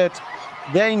filmed it,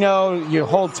 they know you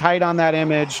hold tight on that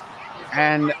image.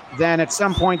 And then at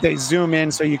some point they zoom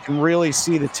in so you can really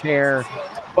see the tear.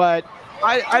 But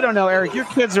I don't know, Eric. Your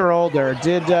kids are older.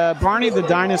 Did Barney the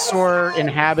dinosaur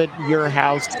inhabit your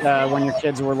house when your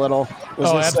kids were little?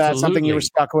 Was this something you were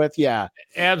stuck with? Yeah,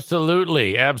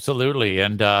 absolutely.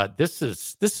 And this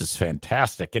is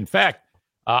fantastic. In fact,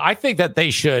 I think that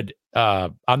they should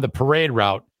on the parade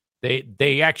route.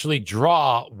 They actually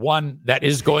draw one that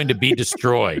is going to be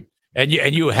destroyed, and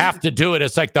you have to do it.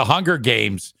 It's like the Hunger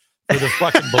Games for the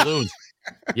fucking balloons,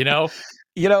 you know.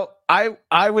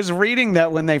 I was reading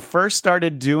that when they first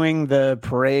started doing the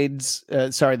parades,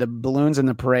 the balloons in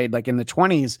the parade, like in the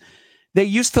 1920s, they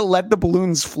used to let the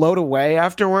balloons float away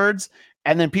afterwards,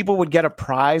 and then people would get a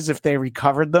prize if they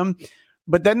recovered them.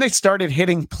 But then they started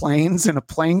hitting planes, and a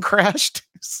plane crashed,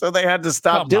 so they had to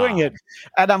stop doing it.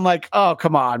 And I'm like, oh,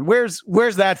 come on, where's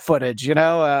that footage? We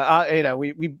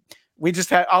just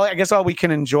had. I guess all we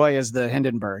can enjoy is the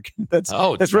Hindenburg. That's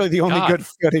really the only good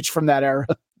footage from that era.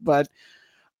 But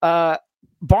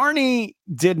Barney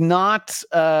did not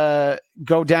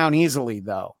go down easily,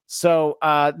 though. So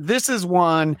this is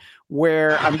one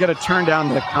where I'm going to turn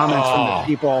down the comments from the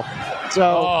people.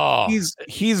 So he's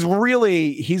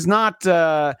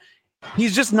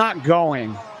just not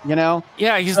going, Yeah,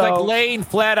 he's like laying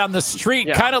flat on the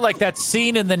street, kind of like that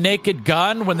scene in The Naked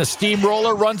Gun when the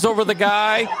steamroller runs over the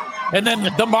guy and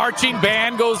then the marching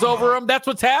band goes over him. That's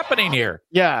what's happening here.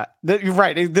 Yeah, you're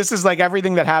right. This is like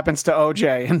everything that happens to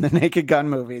OJ in the Naked Gun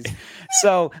movies.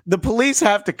 So the police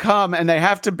have to come and they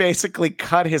have to basically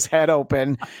cut his head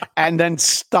open and then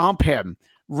stomp him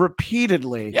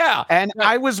repeatedly. Yeah. And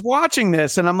I was watching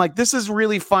this and I'm like, this is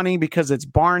really funny because it's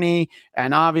Barney.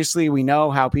 And obviously we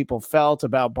know how people felt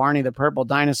about Barney the Purple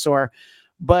Dinosaur.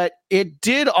 But it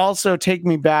did also take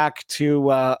me back to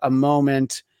a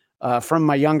moment from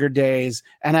my younger days.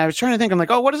 And I was trying to think, I'm like,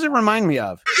 what does it remind me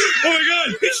of? Oh my God,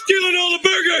 he's stealing all the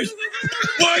burgers!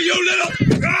 Why, you little...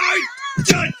 I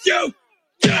touch you!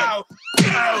 No!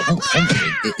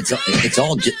 It's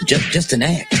all just an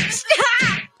act. Stop!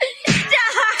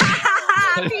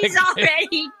 He's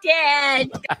already dead.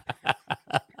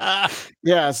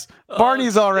 Yes,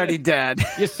 Barney's already dead.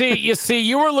 You see,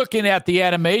 you were looking at the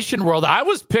animation world. I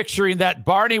was picturing that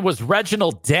Barney was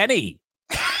Reginald Denny.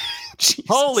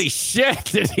 Holy shit,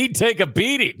 did he take a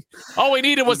beating? All we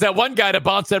needed was that one guy to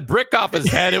bounce that brick off his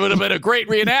head. It would have been a great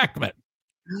reenactment.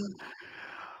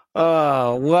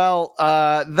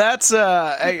 That's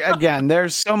again,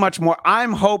 there's so much more.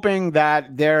 I'm hoping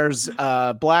that there's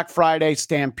Black Friday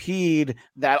stampede,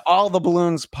 that all the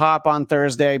balloons pop on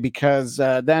Thursday, because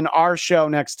then our show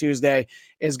next Tuesday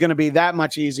is going to be that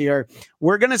much easier.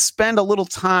 We're going to spend a little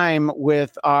time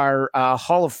with our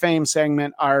Hall of Fame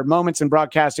segment, our moments in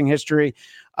broadcasting history.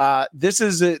 This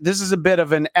is a bit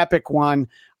of an epic one.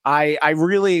 I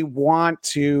really want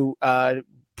to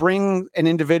bring an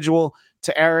individual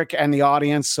to Eric and the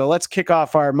audience. So let's kick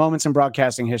off our moments in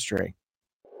broadcasting history.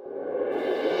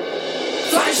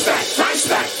 Flashback.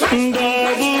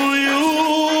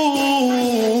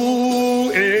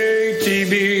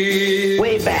 WATB.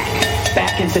 Way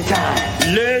back into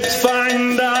time. Let's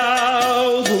find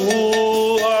out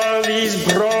who are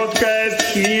these broadcast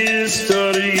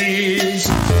histories.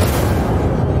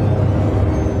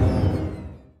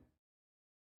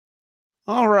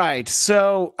 All right.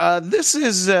 So this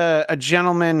is a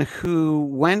gentleman who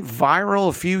went viral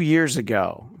a few years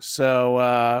ago.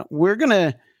 So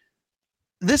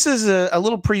this is a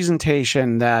little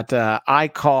presentation that I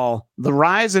call The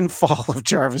Rise and Fall of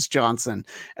Jarvis Johnson.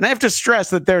 And I have to stress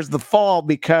that there's the fall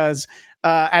because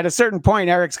at a certain point,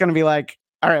 Eric's going to be like,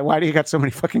 all right, why do you got so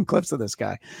many fucking clips of this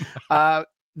guy? I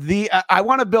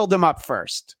want to build him up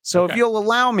first. So if you'll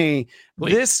allow me,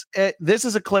 this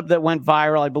is a clip that went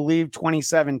viral, I believe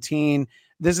 2017.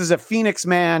 This is a Phoenix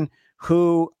man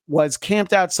who was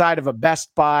camped outside of a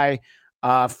Best Buy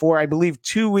for, I believe,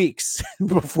 2 weeks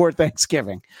before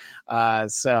Thanksgiving.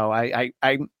 So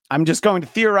I'm just going to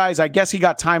theorize. I guess he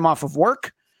got time off of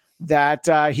work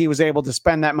that he was able to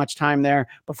spend that much time there.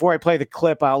 Before I play the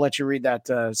clip, I'll let you read that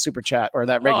super chat or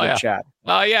that regular chat.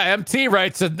 MT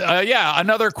writes,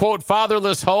 another quote,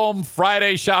 fatherless home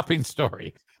Friday shopping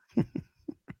story.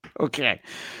 Okay.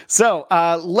 So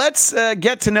let's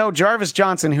get to know Jarvis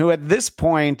Johnson, who at this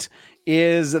point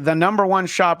is the number one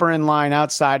shopper in line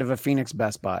outside of a Phoenix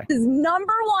Best Buy. This is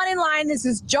number one in line. This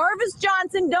is Jarvis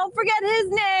Johnson. Don't forget his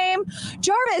name.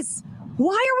 Jarvis,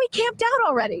 why are we camped out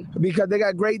already? Because they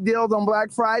got great deals on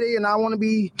Black Friday, and I want to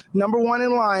be number one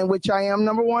in line, which I am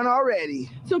number one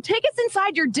already. So take us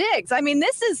inside your digs. I mean,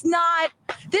 this is not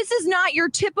your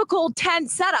typical tent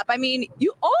setup. I mean,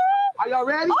 oh Are y'all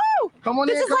ready? Oh, come on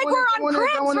this in. is like we're on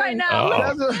Cribs right now. Look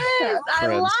at this. I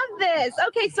Cribs. love this.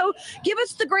 Okay, so give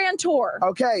us the grand tour.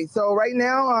 Okay, so right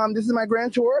now, this is my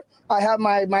grand tour. I have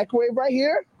my microwave right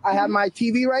here. I have my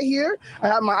TV right here. I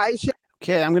have my ice.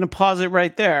 Okay, I'm going to pause it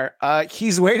right there.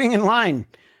 He's waiting in line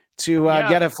to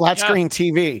get a flat screen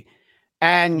TV.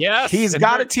 And he's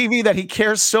got a TV that he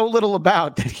cares so little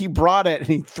about that he brought it and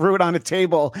he threw it on a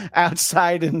table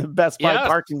outside in the Best Buy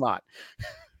parking lot.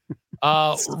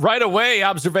 Right away,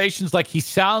 observations like he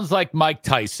sounds like Mike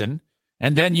Tyson.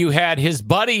 And then you had his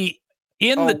buddy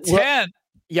in the tent.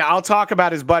 Yeah, I'll talk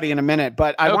about his buddy in a minute,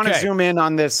 but I want to zoom in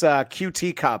on this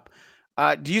QT cup.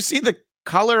 Do you see the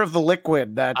color of the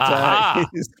liquid that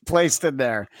is placed in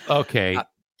there? Okay.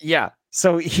 Yeah.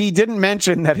 So he didn't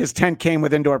mention that his tent came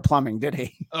with indoor plumbing, did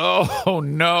he? Oh,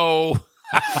 no.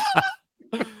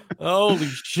 Holy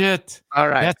shit. All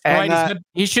right. That's right.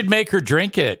 He should make her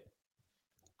drink it.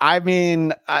 I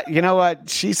mean, you know what?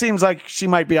 She seems like she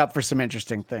might be up for some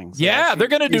interesting things. Yeah, they're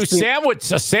going to do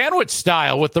a sandwich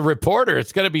style with the reporter.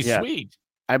 It's going to be sweet.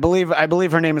 I believe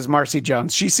her name is Marcy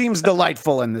Jones. She seems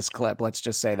delightful in this clip. Let's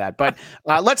just say that. But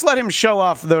let's let him show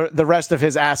off the rest of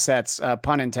his assets,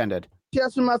 pun intended.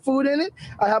 Yes, with my food in it.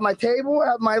 I have my table.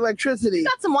 I have my electricity. You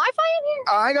got some Wi-Fi in here?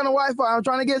 I ain't got no Wi-Fi. I'm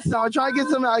trying to get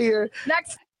some out here.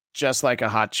 Next. Just like a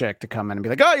hot chick to come in and be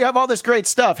like, oh, you have all this great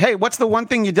stuff. Hey, what's the one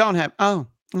thing you don't have? Oh,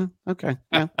 okay.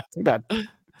 Yeah, too bad.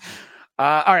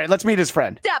 All right, let's meet his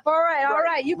friend. Step. All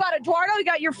right. You got Eduardo. You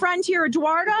got your friend here,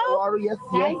 Eduardo. Yes.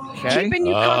 Okay. Keeping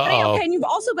you company. Okay, and you've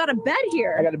also got a bed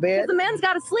here. I got a bed. The man's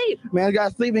got to sleep. Man's got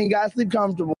to sleep, and he got to sleep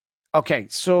comfortable. Okay,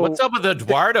 so what's up with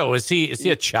Eduardo? Is he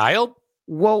a child?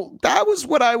 Well, that was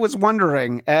what I was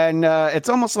wondering, and it's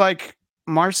almost like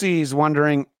Marcy's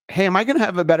wondering, hey, am I going to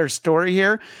have a better story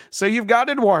here? So you've got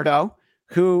Eduardo,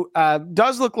 who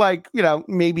does look like,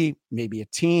 maybe a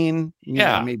teen,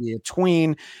 maybe a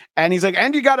tween, and he's like,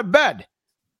 and you got a bed,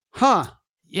 huh?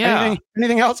 Yeah.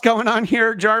 Anything else going on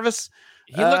here, Jarvis?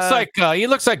 He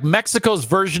looks like Mexico's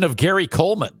version of Gary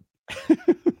Coleman.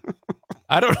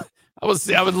 I'm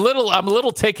a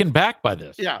little taken back by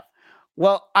this. Yeah.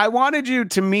 Well, I wanted you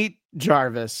to meet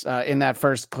Jarvis in that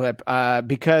first clip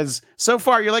because so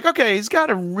far you're like, okay, he's got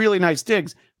a really nice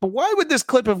digs, but why would this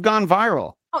clip have gone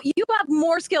viral? Oh, you have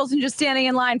more skills than just standing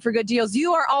in line for good deals.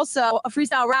 You are also a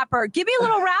freestyle rapper. Give me a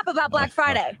little rap about Black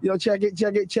Friday. Check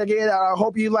it out. I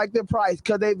hope you like the price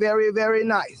because they very, very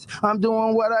nice. I'm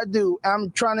doing what I do.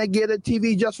 I'm trying to get a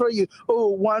TV just for you.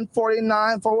 Oh,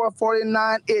 $149 for a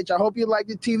 49 inch. I hope you like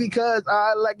the TV because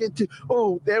I like it too.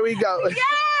 Oh, there we go. Yes,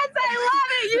 I love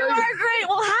it. You are great.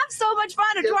 We'll have so much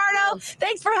fun, Eduardo.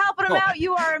 Thanks for helping him out.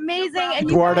 You are amazing. And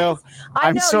Eduardo,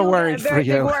 I'm so worried for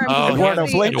you. Eduardo,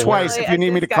 blink twice if you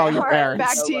need me to call your parents.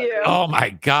 Back to you. Oh my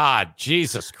God,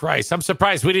 Jesus Christ! I'm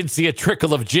surprised we didn't see a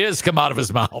trickle of jizz come out of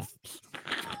his mouth.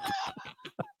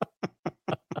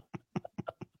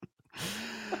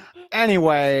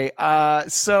 Anyway,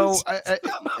 so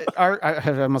I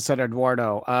almost said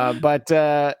Eduardo,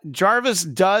 but Jarvis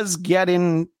does get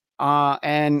in,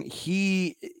 and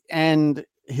he and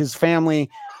his family,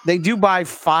 they do buy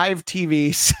 5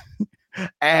 TVs,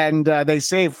 and they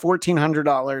save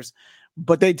 $1,400.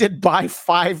 But they did buy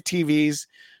 5 TVs.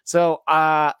 So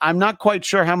I'm not quite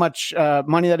sure how much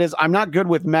money that is. I'm not good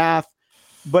with math,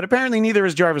 but apparently neither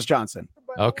is Jarvis Johnson.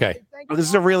 Okay. Well, this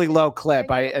is a really low clip.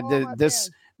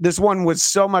 This one was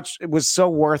so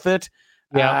worth it.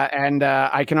 Yeah. And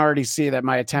I can already see that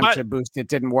my attempt to boost it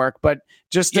didn't work, but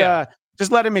just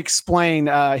let him explain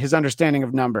his understanding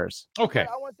of numbers. Okay.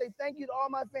 I want to say thank you to all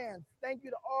my fans. Thank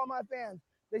you to all my fans.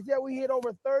 They said we hit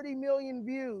over 30 million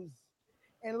views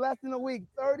in less than a week.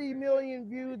 30 million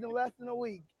views in less than a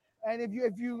week. And if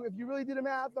you really do the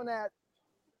math on that,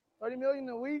 30 million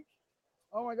a week,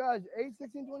 oh my gosh, 8,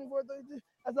 16, 24, 32,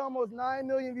 that's almost 9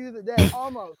 million views a day,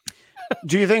 almost.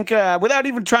 Do you think, without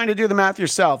even trying to do the math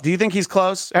yourself, do you think he's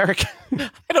close, Eric? I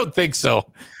don't think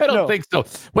so. I don't think so.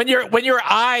 When your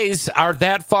eyes are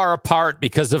that far apart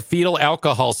because of fetal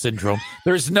alcohol syndrome,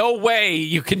 there's no way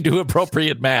you can do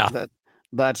appropriate math.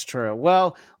 That's true.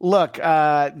 Well, look,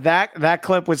 that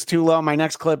clip was too low. My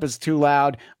next clip is too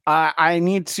loud. I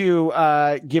need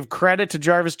to give credit to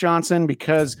Jarvis Johnson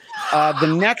because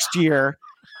the next year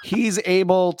he's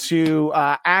able to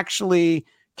actually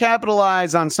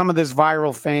capitalize on some of this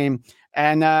viral fame.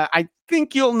 And I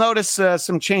think you'll notice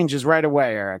some changes right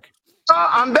away, Eric.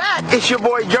 I'm back. It's your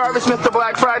boy Jarvis, Mr.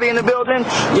 Black Friday in the building.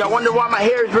 Y'all wonder why my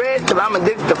hair is red? Because I'm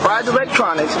addicted to Fry's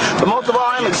Electronics. But most of all,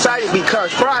 I'm excited because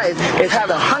Fry's is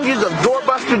having hundreds of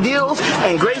doorbuster deals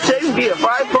and great savings via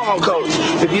Fry's promo codes.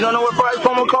 If you don't know what Fry's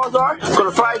promo codes are, go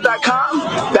to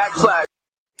Fry's.com/.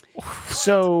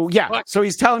 So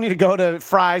he's telling you to go to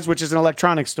Fry's, which is an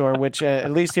electronics store, which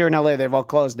at least here in LA they've all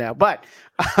closed now. But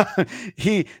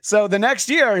so the next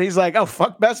year he's like, oh,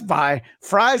 fuck Best Buy.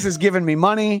 Fry's is giving me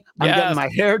money. I'm getting my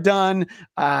hair done.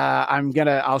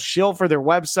 I'll shill for their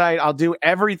website. I'll do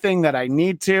everything that I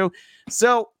need to.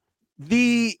 So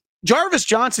the Jarvis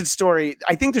Johnson story,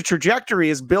 I think the trajectory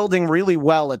is building really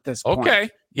well at this point. Okay.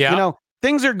 Yeah.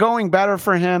 Things are going better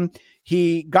for him.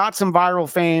 He got some viral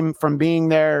fame from being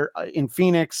there in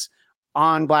Phoenix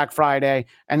on Black Friday,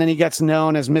 and then he gets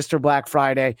known as Mr. Black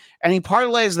Friday, and he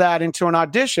parlays that into an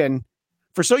audition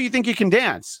for So You Think You Can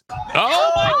Dance.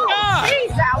 Oh my God!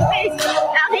 Now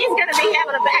he's going to be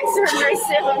having a back surgery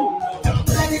soon.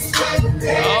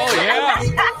 Oh yeah!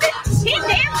 He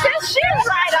danced his shoes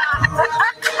right off.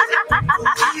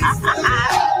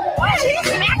 He's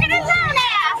smacking his own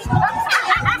ass.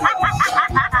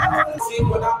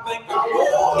 You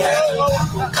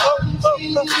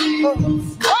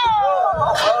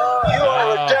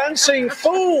are a dancing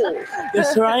fool.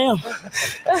 Yes, sir, I am.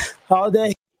 All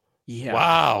day. Yeah.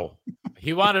 Wow.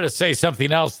 He wanted to say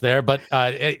something else there, but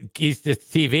he's the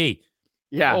TV.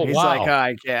 Yeah, he's like,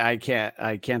 I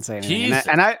can't say anything.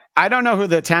 And I don't know who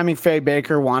the Tammy Faye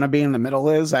Baker wannabe in the middle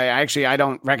is. I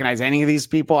don't recognize any of these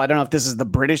people. I don't know if this is the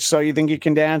British So You Think You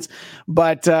Can Dance,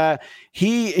 but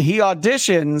he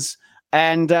auditions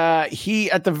and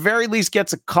he at the very least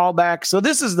gets a callback. So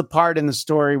this is the part in the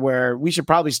story where we should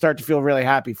probably start to feel really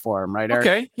happy for him, right, Eric?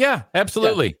 Okay, yeah,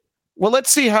 absolutely. Yeah. Well,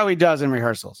 let's see how he does in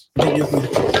rehearsals.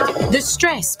 The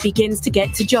stress begins to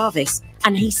get to Jarvis,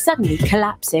 and he suddenly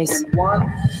collapses.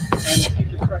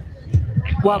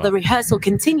 While the rehearsal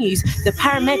continues, the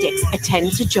paramedics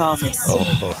attend to Jarvis.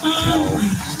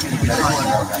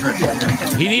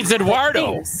 He needs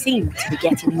Eduardo. Things seem to be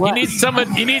getting worse.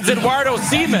 He needs Eduardo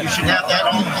Seaman.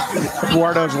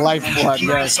 Eduardo's lifeblood.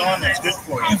 That's good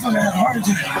for you.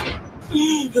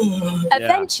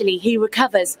 Eventually, he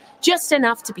recovers just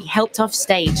enough to be helped off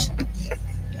stage.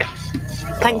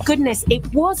 Thank goodness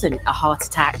it wasn't a heart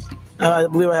attack. I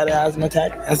believe I had an asthma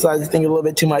attack. That's why I was thinking a little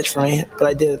bit too much for me, but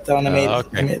I did it though, and I made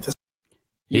it.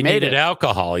 He needed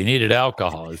alcohol. He needed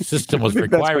alcohol. His system was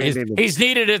requiring. He's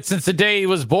needed it since the day he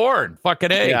was born.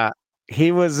 Fucking A. Yeah,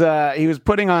 he was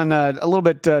putting on a little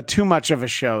bit too much of a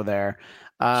show there.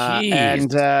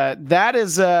 And that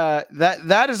is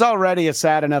already a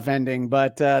sad enough ending.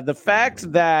 But the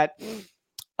fact that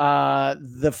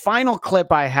the final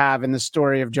clip I have in the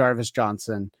story of Jarvis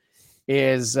Johnson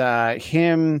is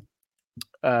him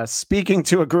speaking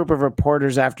to a group of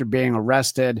reporters after being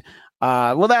arrested.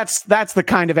 Well, that's the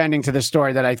kind of ending to the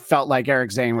story that I felt like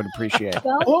Eric Zane would appreciate. You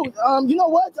know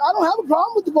what? I don't have a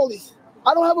problem with the police.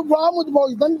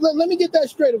 Let me get that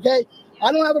straight, okay?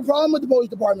 I don't have a problem with the police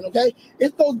department, okay?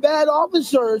 It's those bad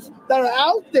officers that are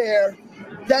out there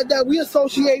that we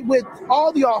associate with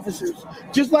all the officers.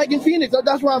 Just like in Phoenix.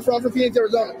 That's where I'm from Phoenix,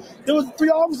 Arizona. There was 3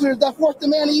 officers that forced a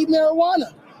man to eat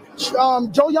marijuana.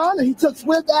 Joe Yonner, he took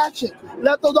swift action.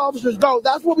 Let those officers go.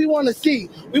 That's what we want to see.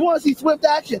 We want to see swift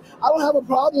action. I don't have a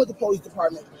problem with the police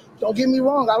department. Don't get me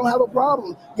wrong. I don't have a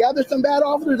problem. Yeah, there's some bad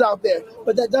officers out there,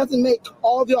 but that doesn't make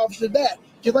all the officers bad.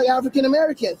 Just like African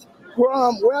Americans.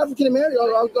 We're African Americans.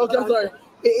 Okay, I'm sorry.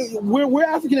 We're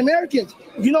African Americans.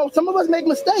 Some of us make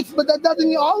mistakes, but that doesn't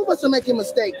mean all of us are making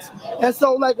mistakes. And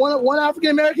so, like, one African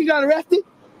American got arrested,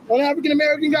 one African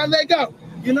American got let go.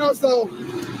 So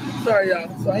sorry,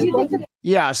 y'all.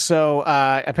 Yeah, so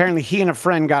apparently he and a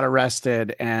friend got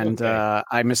arrested, and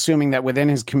I'm assuming that within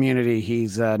his community,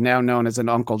 he's now known as an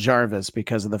Uncle Jarvis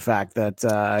because of the fact that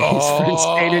his friend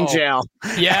stayed in jail.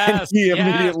 Yes, he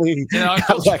immediately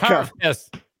Uncle got let go. Jarvis.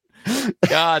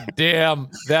 God damn,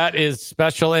 that is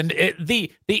special. And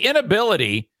the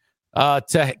inability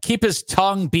to keep his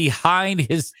tongue behind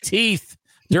his teeth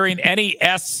during any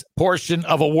S portion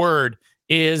of a word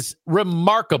is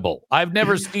remarkable. I've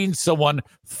never seen someone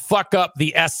fuck up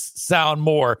the S sound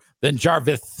more than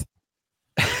Jarvis.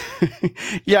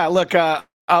 Yeah, look,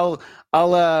 I'll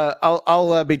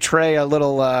betray a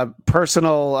little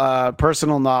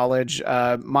personal knowledge.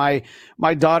 My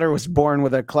daughter was born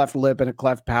with a cleft lip and a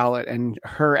cleft palate, and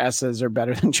her S's are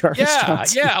better than Jarvis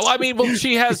Johnson's. Yeah. Well,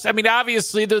 she has.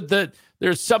 Obviously,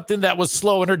 there's something that was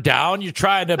slowing her down. You're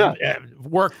trying to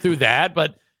work through that,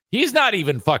 but he's not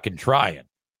even fucking trying.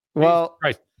 Well,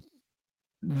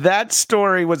 that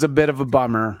story was a bit of a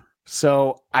bummer,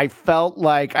 so I felt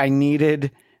like I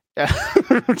needed.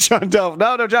 John Doe.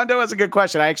 No, John Doe has a good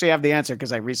question. I actually have the answer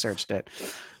because I researched it.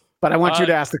 But I want you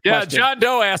to ask the question. Yeah, John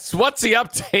Doe asks, what's the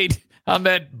update on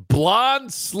that blonde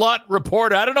slut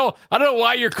reporter. I don't know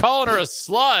why you're calling her a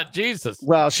slut. Jesus.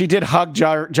 Well, she did hug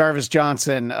Jarvis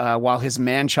Johnson while his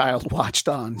man-child watched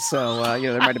on. So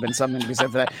there might have been something to be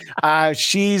said for that.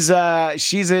 She's a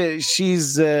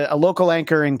local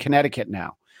anchor in Connecticut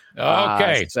now.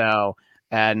 Okay. So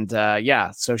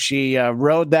she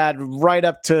rode that right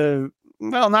up to,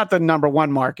 well, not the number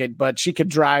one market, but she could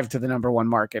drive to the number one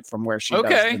market from where she does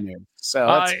the news. So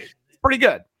that's pretty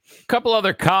good. A couple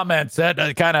other comments that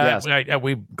kind of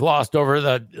we glossed over.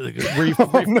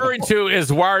 Referring to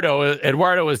Eduardo.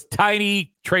 Eduardo is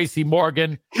tiny. Tracy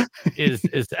Morgan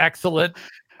is excellent.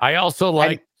 I also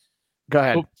like. Go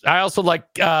ahead. I also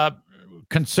like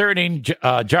concerning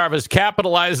Jarvis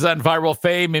capitalizes on viral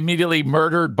fame, immediately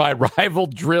murdered by rival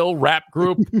drill rap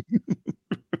group.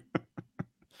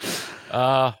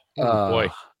 Boy.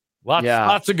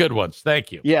 Lots of good ones.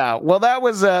 Thank you. Yeah. Well, that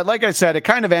was, like I said, it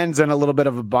kind of ends in a little bit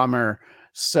of a bummer.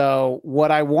 So what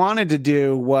I wanted to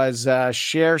do was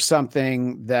share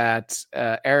something that,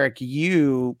 Eric,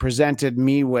 you presented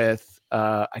me with.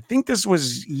 I think this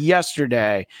was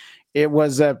yesterday. It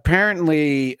was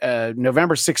apparently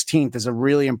November 16th is a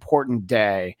really important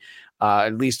day,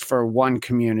 at least for one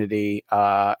community.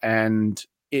 And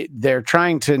they're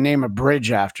trying to name a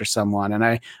bridge after someone.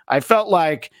 And I felt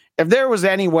like if there was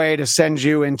any way to send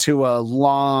you into a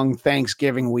long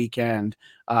Thanksgiving weekend,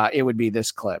 it would be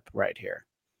this clip right here.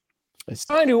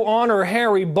 Trying to honor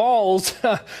Harry Balls,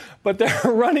 but they're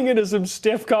running into some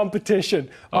stiff competition.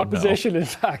 Opposition, in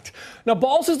fact. Now,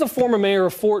 Balls is the former mayor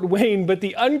of Fort Wayne, but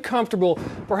the uncomfortable,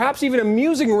 perhaps even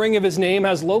amusing ring of his name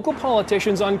has local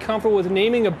politicians uncomfortable with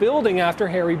naming a building after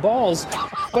Harry Balls.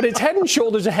 But it's head and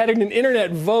shoulders ahead in an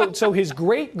internet vote, so his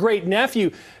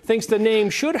great-great-nephew thinks the name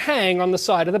should hang on the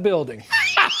side of the building.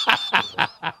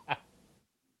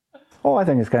 Oh, I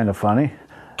think it's kind of funny.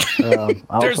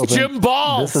 There's Jim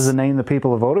Balls. This is a name that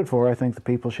people have voted for. I think the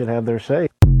people should have their say.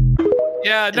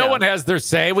 Yeah, no one has their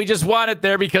say. We just want it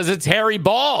there because it's Harry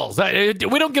Balls. We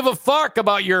don't give a fuck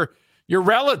about your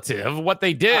relative, what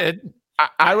they did.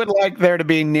 I would like there to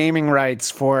be naming rights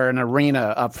for an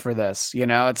arena up for this. You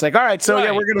know, it's like, all right, so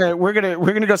yeah, we're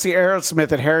gonna go see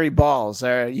Aerosmith at Harry Balls.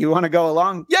 You want to go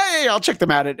along? Yeah, I'll check them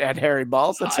out at Harry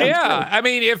Balls. That sounds good. I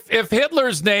mean, if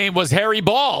Hitler's name was Harry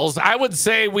Balls, I would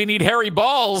say we need Harry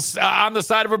Balls on the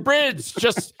side of a bridge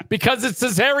just because it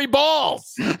says Harry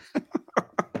Balls.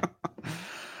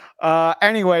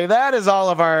 Anyway, that is all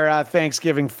of our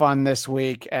Thanksgiving fun this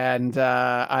week, and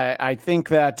I think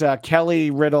that Kelly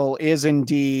Riddle is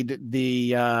indeed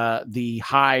the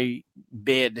high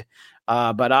bid,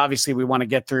 but obviously we want to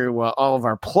get through all of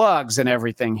our plugs and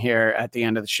everything here at the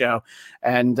end of the show,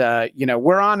 and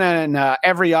we're on an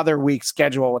every other week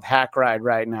schedule with Hack Ride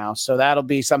right now, so that'll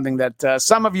be something that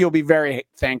some of you will be very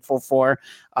thankful for.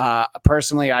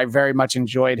 Personally, I very much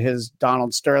enjoyed his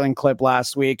Donald Sterling clip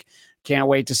last week. Can't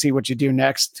wait to see what you do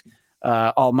next,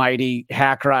 almighty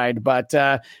Hack Ride. But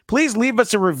please leave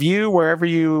us a review wherever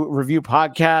you review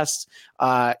podcasts.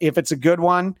 If it's a good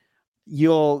one,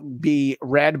 you'll be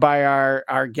read by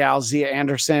our gal Zia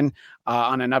Anderson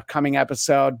on an upcoming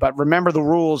episode. But remember the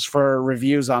rules for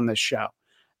reviews on this show.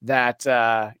 That,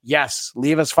 yes,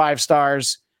 leave us 5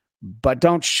 stars, but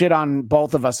don't shit on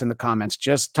both of us in the comments.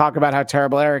 Just talk about how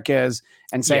terrible Eric is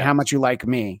and say how much you like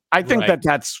me. I think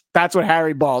that's what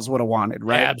Harry Balls would have wanted,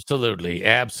 right? Absolutely.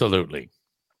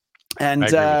 And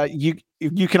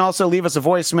you can also leave us a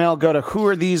voicemail. Go to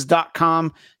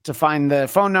whoarethese.com to find the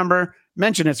phone number.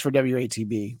 Mention it's for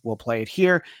WATB. We'll play it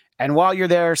here. And while you're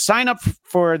there, sign up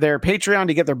for their Patreon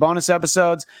to get their bonus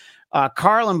episodes.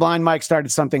 Carl and Blind Mike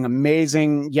started something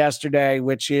amazing yesterday,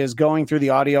 which is going through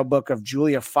the audiobook of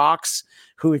Julia Fox,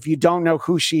 who, if you don't know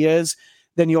who she is,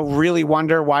 then you'll really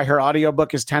wonder why her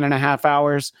audiobook is 10.5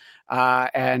 hours.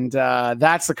 And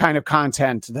that's the kind of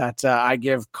content that I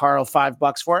give Carl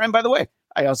 $5 for. And by the way,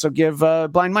 I also give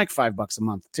Blind Mike $5 a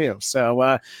month too.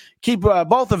 So keep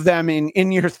both of them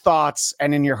in your thoughts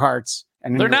and in your hearts.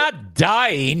 And they're not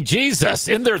dying, Jesus,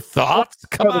 in their thoughts.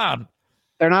 Come on.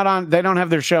 They're not on. They don't have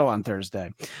their show on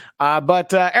Thursday.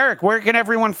 But Eric, where can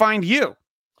everyone find you?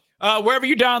 Wherever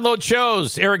you download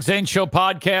shows. Eric Zane Show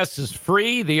podcast is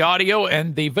free. The audio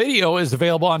and the video is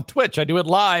available on Twitch. I do it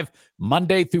live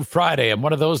Monday through Friday. I'm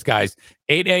one of those guys.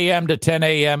 8 a.m. to 10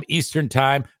 a.m. Eastern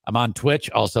time. I'm on Twitch.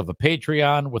 Also have a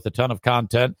Patreon with a ton of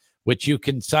content, which you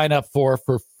can sign up for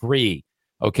free.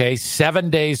 Okay, 7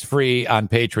 days free on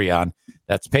Patreon.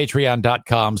 That's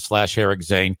patreon.com/Eric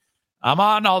Zane. I'm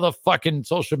on all the fucking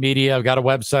social media. I've got a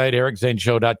website,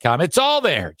 ericzaneshow.com. It's all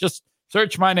there. Just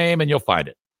search my name and you'll find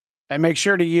it. And make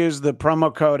sure to use the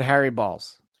promo code Harry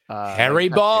Balls. Harry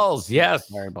Balls,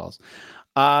 yes. Harry Balls.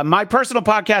 My personal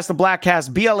podcast, The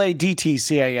Blackcast,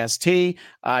 BLADTCAST.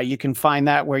 You can find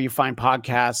that where you find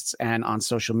podcasts and on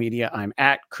social media. I'm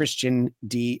at Christian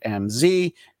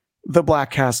DMZ. The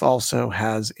Blackcast also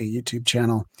has a YouTube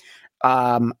channel.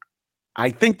 I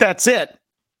think that's it.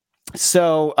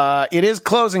 So it is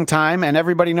closing time, and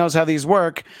everybody knows how these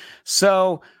work.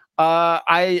 So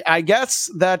I guess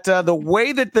that the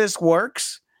way that this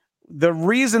works, the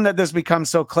reason that this becomes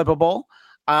so clippable,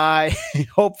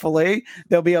 hopefully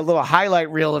there'll be a little highlight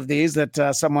reel of these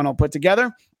that someone will put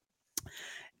together.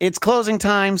 It's closing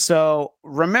time, so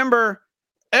remember,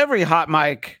 every hot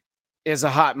mic is a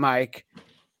hot mic,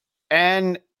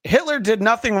 and Hitler did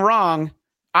nothing wrong.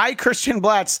 I, Christian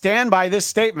Blatt, stand by this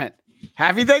statement.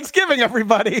 Happy Thanksgiving,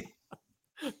 everybody.